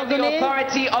Continuez by the d'ordonner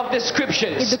authority of the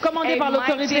scriptures et de commander a par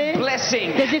l'autorité mighty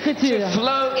blessing des Écritures. to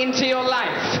flow into your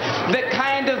life. The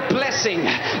kind of blessing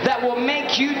that will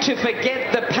make you to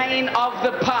forget the pain of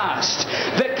the past.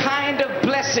 The kind of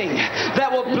blessing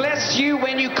that will bless you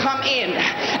when you come in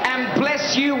and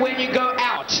bless you when you go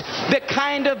out. The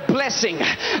kind of blessing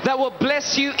that will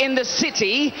bless you in the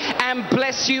city and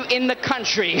bless you in the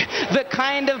country. The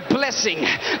kind of blessing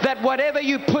that whatever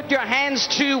you put your hands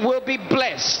to will be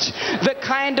blessed. The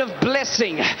kind of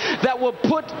blessing that will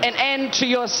put an end to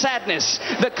your sadness.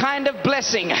 The kind of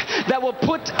blessing that will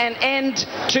put an end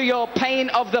to your pain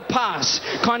of the past.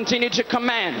 Continue to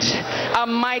command a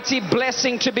mighty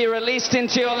blessing to be released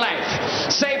into your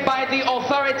life. Say, by the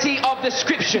authority of the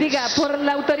scriptures, Diga, por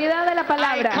la autoridad de la I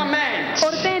palabra, command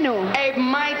ordeno a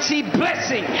mighty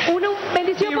blessing una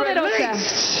bendición be poderosa.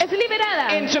 released Es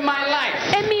liberada into my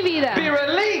life. en mi vida. Be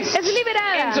released Es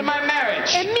liberada into my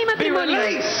marriage. en mi Be matrimonio.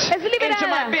 released Es into liberada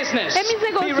my business. en mis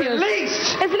Be negocios.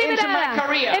 released Es into my liberada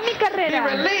career. en mi Be carrera.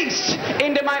 released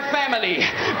into my family.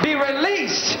 Be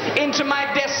released into my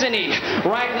destiny.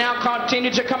 Right now,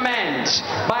 continue to command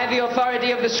by the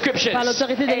authority of the scriptures Par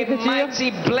l'autorité de a l'Écriture.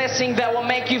 mighty blessing that will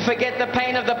make you forget the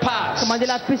pain of the past. Commandez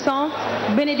la puissante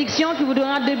bénédiction qui vous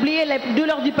donnera d'oublier les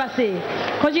douleurs du passé.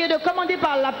 Continuez de commander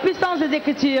par la puissance des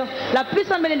Écritures, la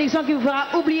puissante bénédiction qui vous fera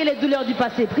oublier les douleurs du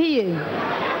passé. Priez.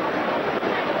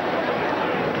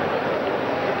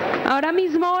 Ahora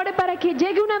mismo ore para que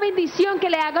llegue una bendición que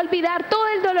le haga olvidar todo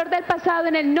el dolor del pasado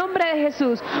en el nombre de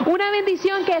Jesús. Una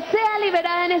bendición que sea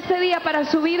liberada en este día para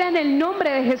su vida en el nombre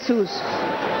de Jesús.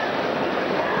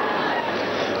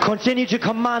 Continue to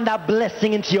command that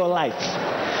blessing into your life.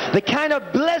 The kind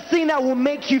of blessing that will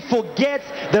make you forget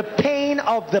the pain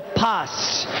of the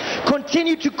past.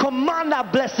 Continue to command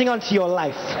that blessing onto your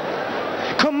life.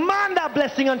 Command that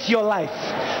blessing onto your life.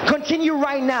 Continue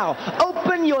right now.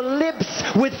 Open your lips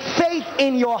with faith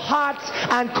in your heart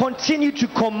and continue to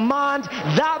command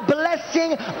that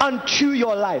blessing unto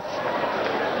your life.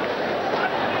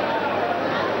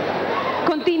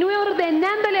 Continúe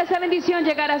ordenándole a esa bendición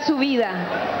llegar a su vida.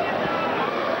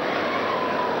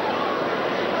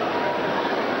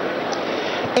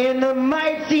 In the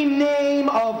mighty name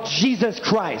of Jesus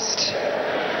Christ.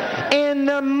 In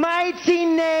the mighty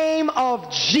name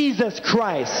of Jesus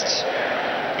Christ.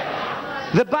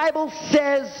 The Bible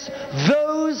says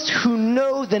those who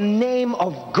know the name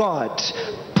of God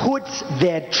put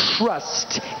their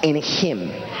trust in Him.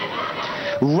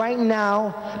 Right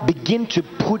now, begin to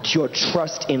put your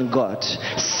trust in God.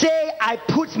 Say, I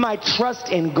put my trust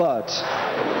in God.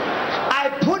 I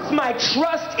put my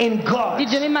trust in God.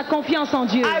 Dites, je mets ma confiance en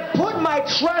Dieu. I put my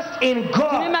trust in Je mets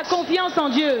God. ma confiance en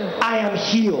Dieu. I am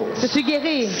healed. Je suis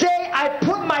guéri. Say, I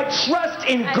put my trust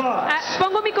in God.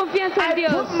 Pongo mi confianza en I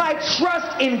Dios. put my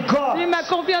trust in Je mets God. ma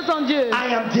confiance en Dieu. I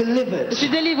am delivered. Je suis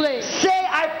délivré. Say,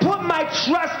 I put my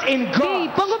trust in Sí,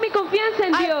 God. pongo mi confianza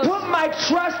en I Dios. put my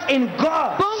trust in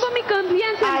God. Pongo mi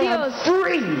confianza en I am Dios.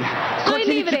 free. Soy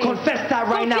Continue to libre. confess that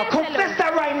right now. Confiéselo. Confess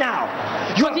that right now.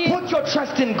 You have Continue. put your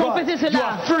trust in God. Confessez You cela.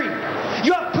 are free.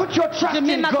 You have put your trust Je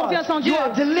mets in ma God. confiance en You Dieu.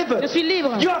 are delivered. Je suis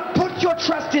libre. You have put your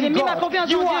trust J'ai in mis ma God. confiance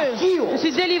You en are Dieu. Je healed.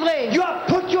 suis délivré. You have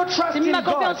put your trust J'ai mis in ma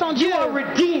confiance en God. Dieu. You are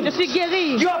redeemed. Je suis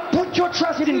guéri. You have put your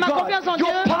trust J'ai mis in ma God. confiance en Your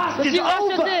Dieu. past Je is suis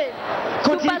over. racheté.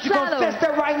 Continue to pasado. confess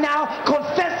that right now.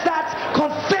 Confess that.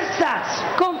 Confess that.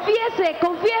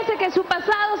 Confiese que su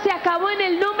pasado se acabó en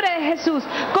el nombre de Jesús.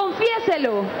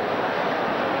 Confiéselo.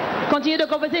 Continuez de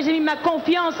confesser, j'ai mis ma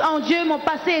confiance en Dieu, mon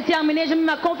passé est terminé, j'ai mis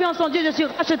ma confiance en Dieu, je suis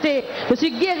racheté, je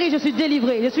suis guéri, je suis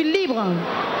délivré, je suis libre.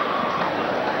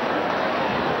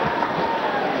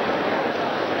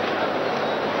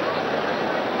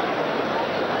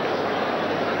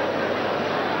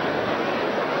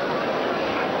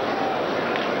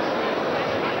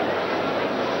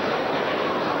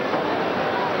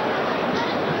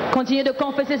 Continuez de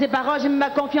confesser ces paroles, j'ai mis ma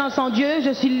confiance en Dieu,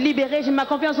 je suis libéré, j'ai mis ma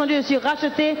confiance en Dieu, je suis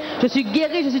racheté, je suis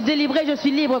guéri, je suis délivré, je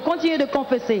suis libre. Continuez de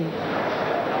confesser.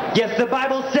 Yes, the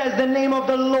Bible says the name of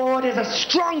the Lord is a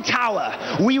strong tower.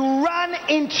 We run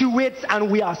into it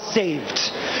and we are saved.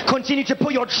 Continue to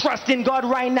put your trust in God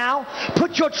right now.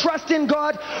 Put your trust in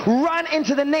God. Run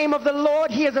into the name of the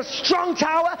Lord. He is a strong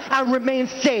tower and remain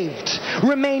saved.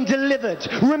 Remain delivered.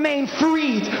 Remain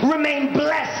freed. Remain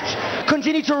blessed.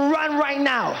 Continue to run right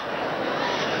now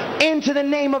into the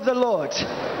name of the Lord.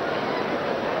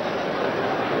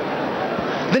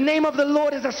 The name of the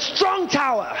Lord is a strong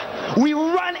tower. We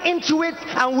run into it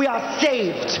and we are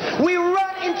saved. We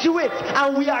run into it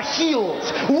and we are healed.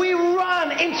 We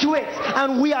run into it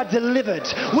and we are delivered.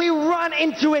 We run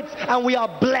into it and we are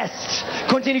blessed.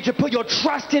 Continue to put your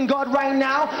trust in God right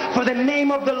now, for the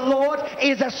name of the Lord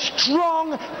is a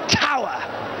strong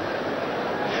tower.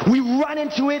 We run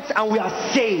into it and we are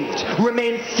saved.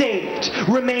 Remain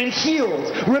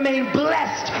healed, remain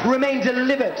blessed, remain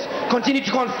delivered. Continue to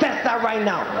confess that right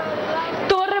now.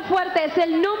 Torre fuerte fuerte es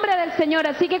el nombre del Señor,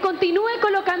 así que continúe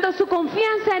colocando su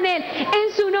confianza en Él,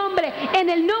 en su nombre, en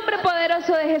el nombre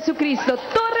poderoso de Jesucristo.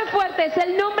 Torre fuerte es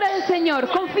el nombre del Señor,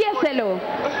 confiéselo.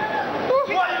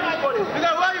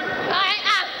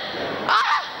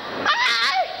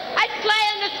 I fly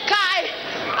in the sky.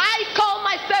 I call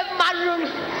myself Maroon.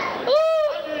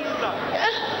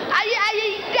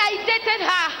 I dated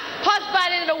her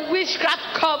husband in a witchcraft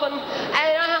coven, and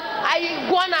I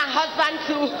want her husband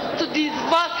to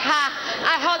divorce her.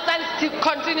 Her husband still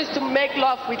continues to make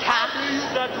love with her.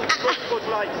 I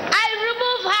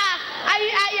remove her.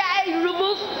 I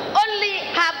remove only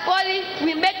her body.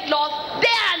 We make love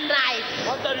day and night.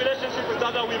 What's the relationship with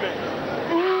other women?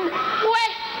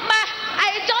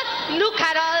 I just look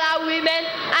at other women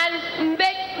and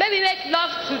maybe make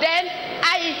love to them.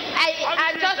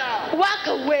 I just walk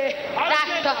away.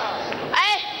 That's all.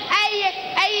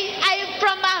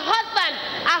 From my husband.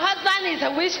 Our husband is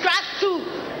a witchcraft too.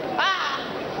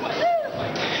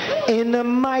 In the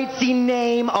mighty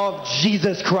name of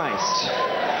Jesus Christ.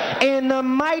 In the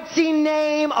mighty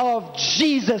name of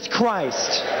Jesus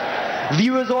Christ.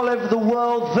 Viewers all over the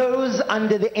world, those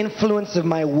under the influence of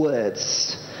my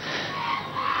words.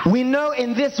 We know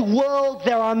in this world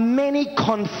there are many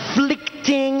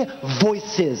conflicting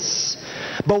voices.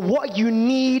 But what you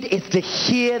need is to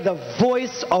hear the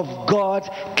voice of God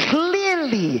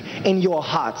clearly in your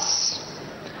hearts.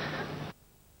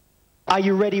 Are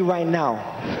you ready right now?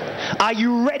 Are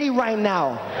you ready right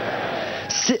now?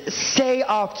 Say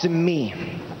after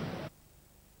me.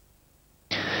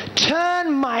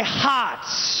 Turn my heart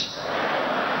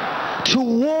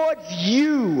towards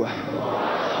you,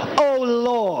 O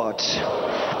Lord,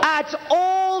 at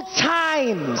all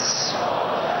times,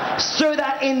 so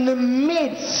that in the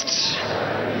midst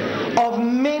of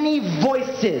many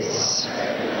voices,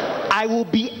 I will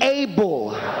be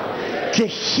able to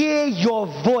hear your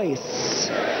voice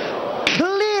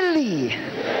clearly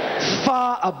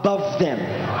far above them.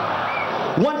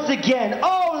 Once again,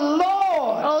 oh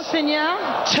Lord, oh Seigneur,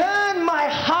 turn my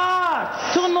heart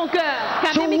tourne mon cœur,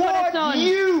 cambie mi corazón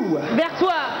you vers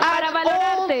toi para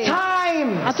valorarte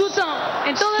a tout temps,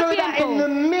 en todo so el that in the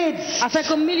tiempo, midst afin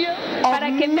qu'au milieu, para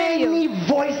que en many medio de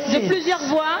voices, plusieurs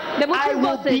voix, de I muchas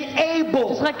will voces, be able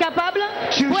tu seras capable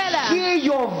to pueda hear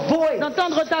your voice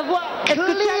d'entendre ta voix, escuchar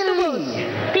tu voz, clearly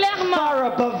clairement, far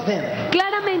above them.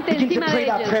 Claramente Begin to encima pray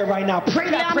de that prayer ellos. right now. Pray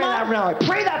that prayer right now.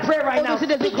 Pray that prayer right now. au-dessus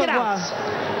des Speak autres it out.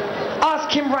 voix.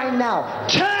 Ask him right now.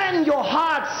 Turn your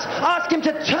hearts. Ask him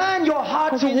to turn your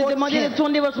heart Continuez de towards demander him. de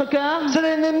tourner votre cœur, So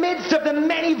that in the midst of the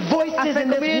many voices afin in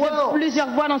qu'au this milieu de world, plusieurs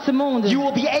voix dans ce monde, you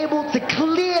will be able to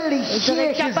clearly vous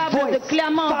hear serez his capable de voice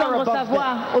clairement far entendre sa above voix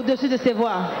them. au-dessus de ses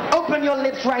voix. Open your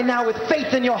lips right now with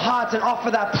faith in your heart and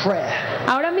offer that prayer.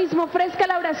 Ahora mismo ofrezca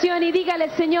la oración y dígale,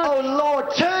 Señor, Oh Lord,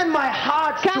 turn my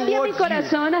heart cambia mi towards you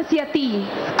corazón hacia ti,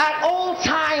 at all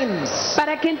times,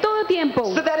 para que en todo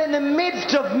tiempo, so that in the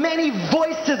midst of many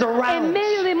voices en around,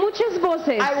 medio de muchas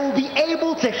voces, I will be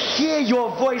able to hear your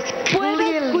voice pueda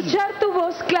clearly escuchar tu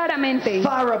voz claramente,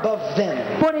 far above them.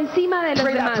 por encima de los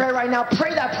Pray that prayer demás. right now.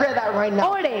 Pray that prayer right now.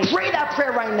 Ore. Pray that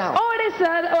prayer right now. Ore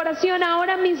esa oración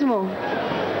ahora mismo.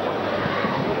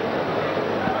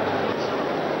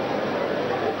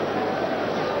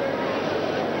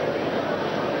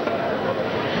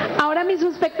 Ahora mismo,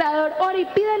 espectador, ore y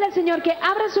pídale al Señor que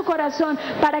abra su corazón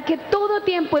para que todo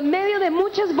tiempo, en medio de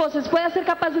muchas voces, pueda ser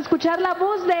capaz de escuchar la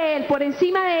voz de Él por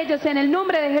encima de ellos, en el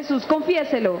nombre de Jesús.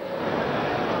 Confiéselo.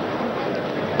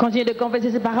 Continuez de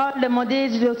confesser ces paroles,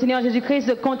 demandez au Seigneur Jésus-Christ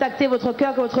de contacter votre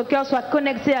cœur, que votre cœur soit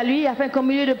connecté à lui, afin qu'au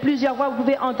milieu de plusieurs voix,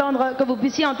 que vous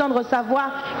puissiez entendre sa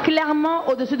voix clairement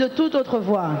au-dessus de toute autre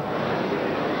voix.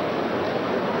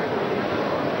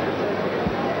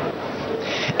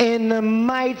 In the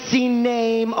mighty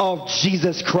name of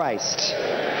Jesus Christ.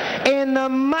 In the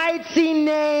mighty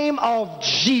name of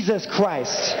Jesus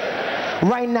Christ.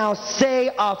 Right now, say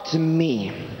after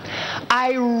me.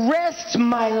 I rest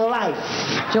my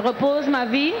life Je repose ma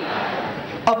vie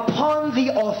upon the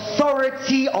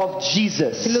authority of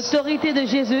Jesus. sur l'autorité de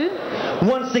Jésus.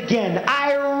 Once again,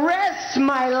 I rest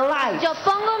my life Yo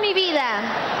pongo mi vida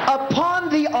upon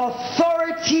the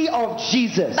authority of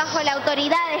Jesus. bajo la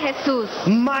autoridad de Jesús.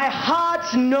 My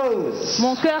heart knows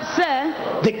Mon cœur sait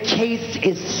the case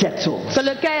is settled. que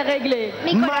le cas est réglé.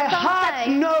 Mi My corazón heart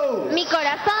sabe. knows Mi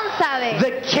corazón sabe.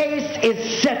 the case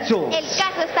is settled. El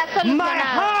caso está My solucionado.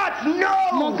 heart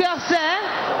Mon knows cœur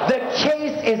sait the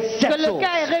case is que le settled. cas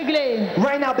est réglé.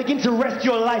 Right now, begin begin to rest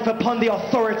your life upon the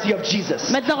authority of Jesus.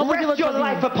 Maintenant, reposez Rest your votre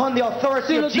life vie upon the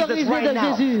authority sur of Jesus l'autorité right de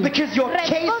now. Jésus. Because your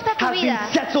case Reposa tu has been vida,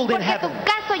 settled in porque heaven. tu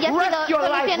caso ya ha Rest sido your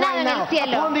life solucionado right en now el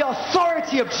cielo. upon the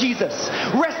authority of Jesus.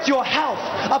 Rest your health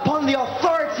upon the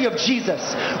authority of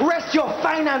Jesus. Rest your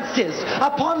finances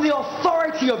upon the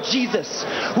authority of Jesus.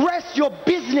 Rest your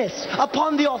business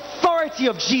upon the authority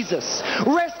of Jesus.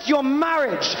 Rest your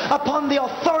marriage upon the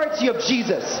authority of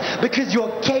Jesus. Because your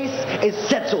case is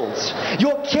settled.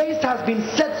 Your case has been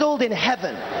settled in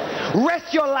heaven.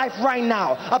 Rest your life right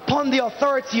now upon the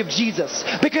authority of Jesus.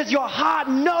 Because your heart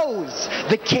knows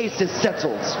the case is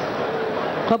settled.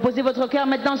 Reposez votre cœur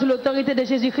maintenant sur l'autorité de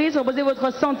Jésus-Christ. Reposez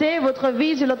votre santé, votre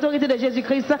vie sur l'autorité de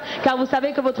Jésus-Christ, car vous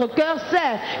savez que votre cœur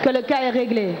sait que le cas est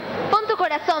réglé. Pon tu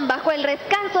corazón bajo el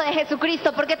descanso de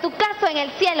Jesucristo, porque tu caso en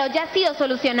el cielo ya ha sido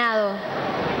solucionado.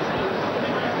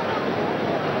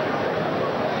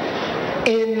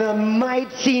 In the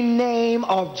mighty name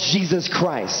of Jesus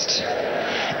Christ.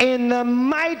 In the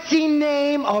mighty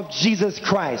name of Jesus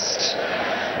Christ.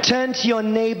 Turn to your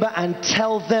neighbor and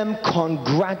tell them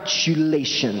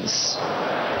congratulations.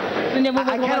 I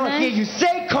cannot hear you.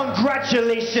 Say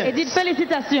congratulations. Et dites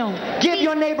félicitations. Give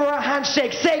your neighbor a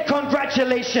handshake. Say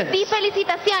congratulations. Di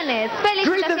felicitaciones,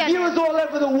 Greet the viewers all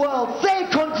over the world. Say Saluez les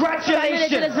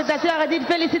congratulations. téléspectateurs et dites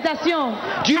félicitations.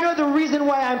 Do you know the reason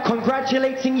why I'm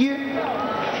congratulating you?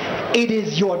 It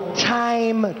is your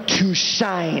time to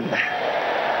shine.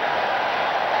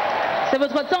 C'est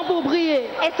votre temps pour briller.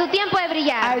 Es tu tiempo de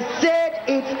brillar. I said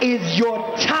it is your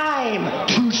time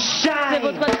to C'est shine.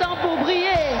 votre temps pour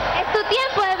briller. Es tu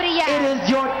tiempo de brillar. It is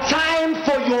your time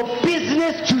for your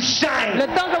business to Le shine.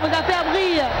 temps que vos affaires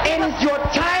brillent. It is your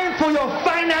time for your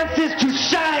finances to Para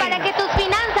shine. que tus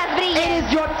finanzas It brillen.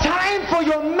 is your time for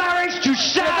your marriage to Le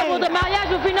temps pour shine. votre mariage,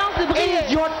 vos finances de It is briller.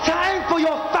 your time for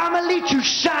your family to Para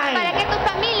shine. que tu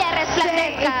familia Say,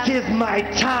 resplandezca. it is my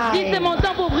Dites, c'est time. mon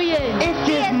temps pour briller. It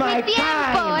Sí, is es my mi tiempo,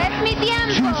 time es mi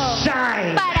tiempo to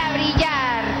shine. para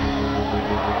brillar.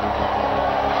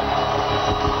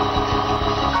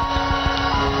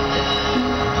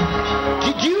 Do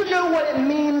you know what it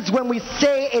means when we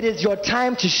say it is your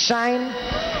time to shine?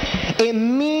 It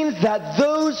means that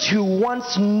those who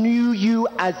once knew you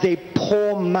as a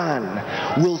poor man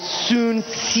will soon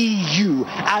see you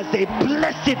as a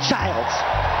blessed child.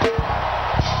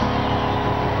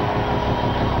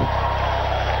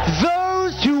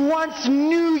 Those who once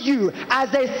knew you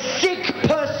as a sick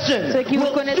person Ceux qui vous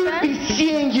will soon connaissaient be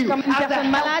seeing you comme une as a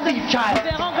personne malade, healthy vous child.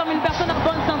 verront comme une personne en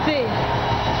bonne santé.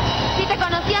 Si te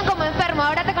conocían como enfermo,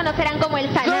 ahora te conocerán como el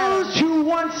sanado. Those who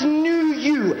once knew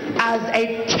you as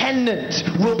a tenant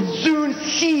will soon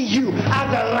see you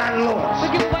as a landlord. Ceux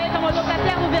qui vous voyaient comme un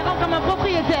locataire, vous verront comme un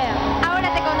propriétaire. Ahora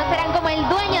te conocerán como el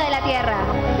dueño de la tierra.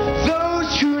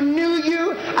 Those who knew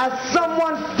you as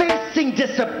someone facing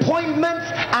disappointment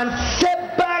and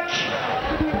setback,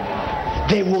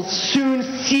 they will soon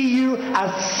see you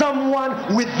as someone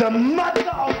with the mother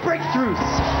of breakthroughs.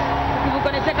 Si vous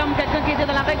connaissez comme quelqu'un qui était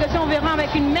dans la régression, on verra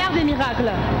avec une mère des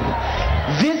miracles.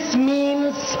 This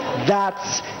means that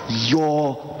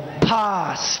your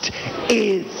past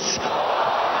is.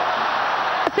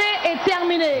 C'est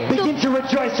terminé. Begin to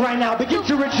rejoice right now. Begin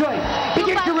to rejoice.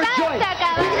 Begin to rejoice.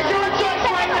 Begin to rejoice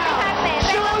right now.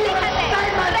 Show your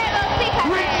excitement.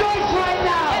 Rejoice right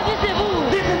now. Réjouissez-vous.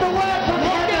 This is the word from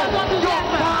heaven. Your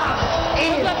past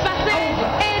is Votre passé over.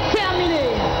 est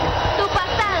terminé. Tu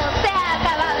pasado se ha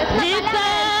acabado. Es una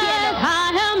palabra del cielo.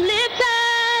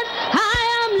 I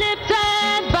am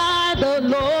lifted by the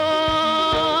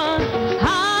Lord.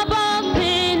 Above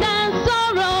sin and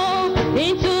sorrow,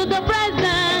 into the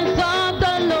presence of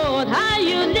the Lord. Are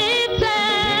you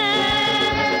lifted?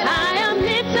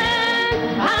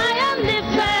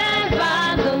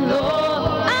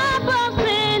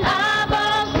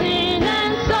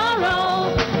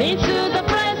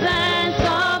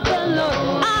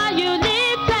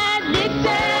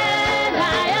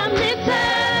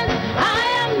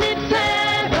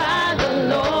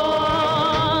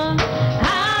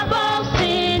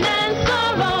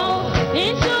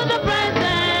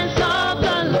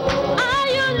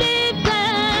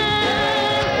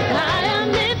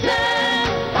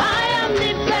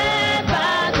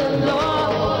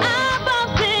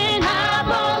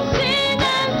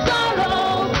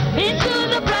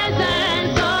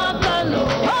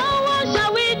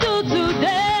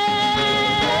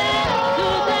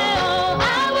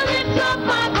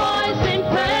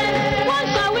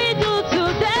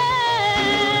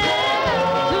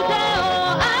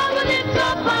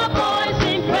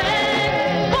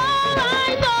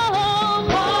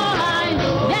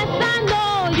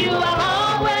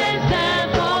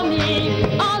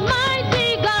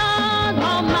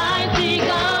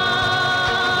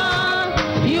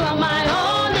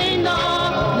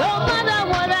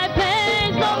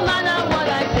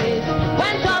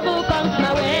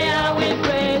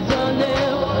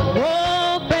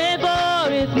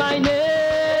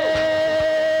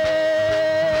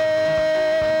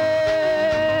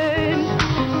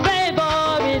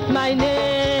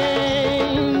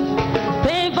 name.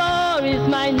 Favor is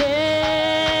my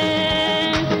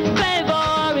name.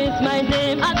 Favor is my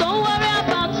name. I don't worry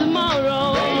about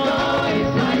tomorrow. Favor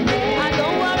is my name. I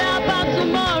don't worry about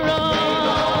tomorrow.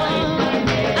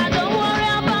 I don't worry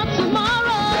about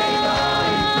tomorrow.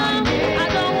 I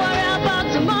don't worry about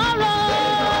tomorrow.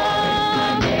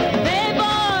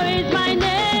 Favor is my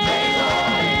name.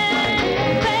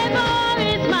 Favor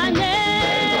is my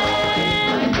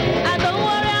name. I don't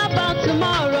worry about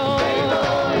tomorrow.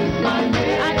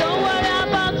 I don't worry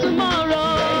about tomorrow.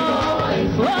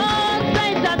 Oh,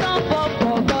 saints, I don't fall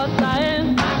for God's time.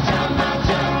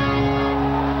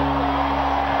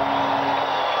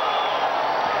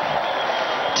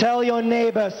 Tell your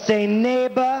neighbor, say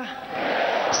neighbor,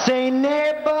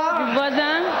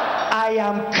 Voisin, I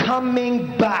am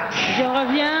coming back je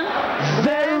reviens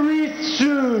very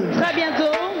soon très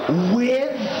bientôt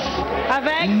with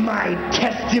avec my mon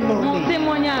testimony.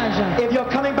 témoignage. If you're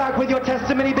coming back with your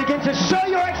testimony, begin to show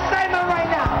your excitement right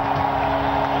now.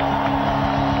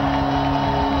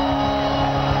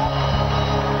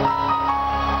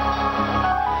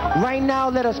 Right now,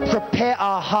 let us prepare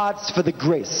our hearts for the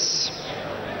grace.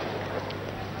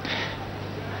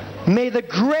 May the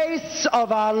grace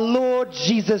of our Lord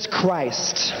Jesus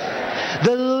Christ,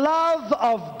 the love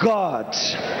of God,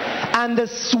 and the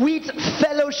sweet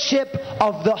fellowship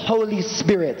of the Holy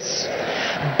Spirit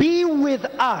be with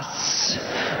us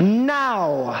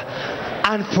now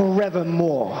and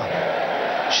forevermore.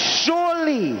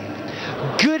 Surely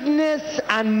goodness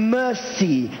and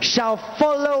mercy shall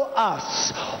follow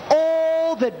us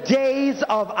all the days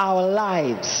of our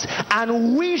lives,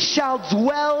 and we shall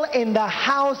dwell in the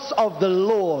house of the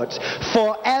Lord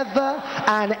forever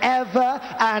and ever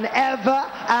and ever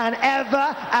and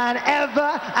ever and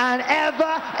ever and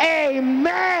ever.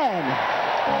 Amen.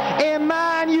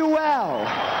 Emmanuel.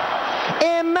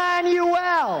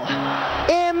 Emmanuel.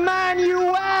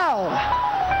 Emmanuel.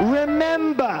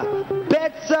 Remember,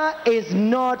 better is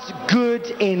not good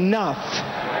enough.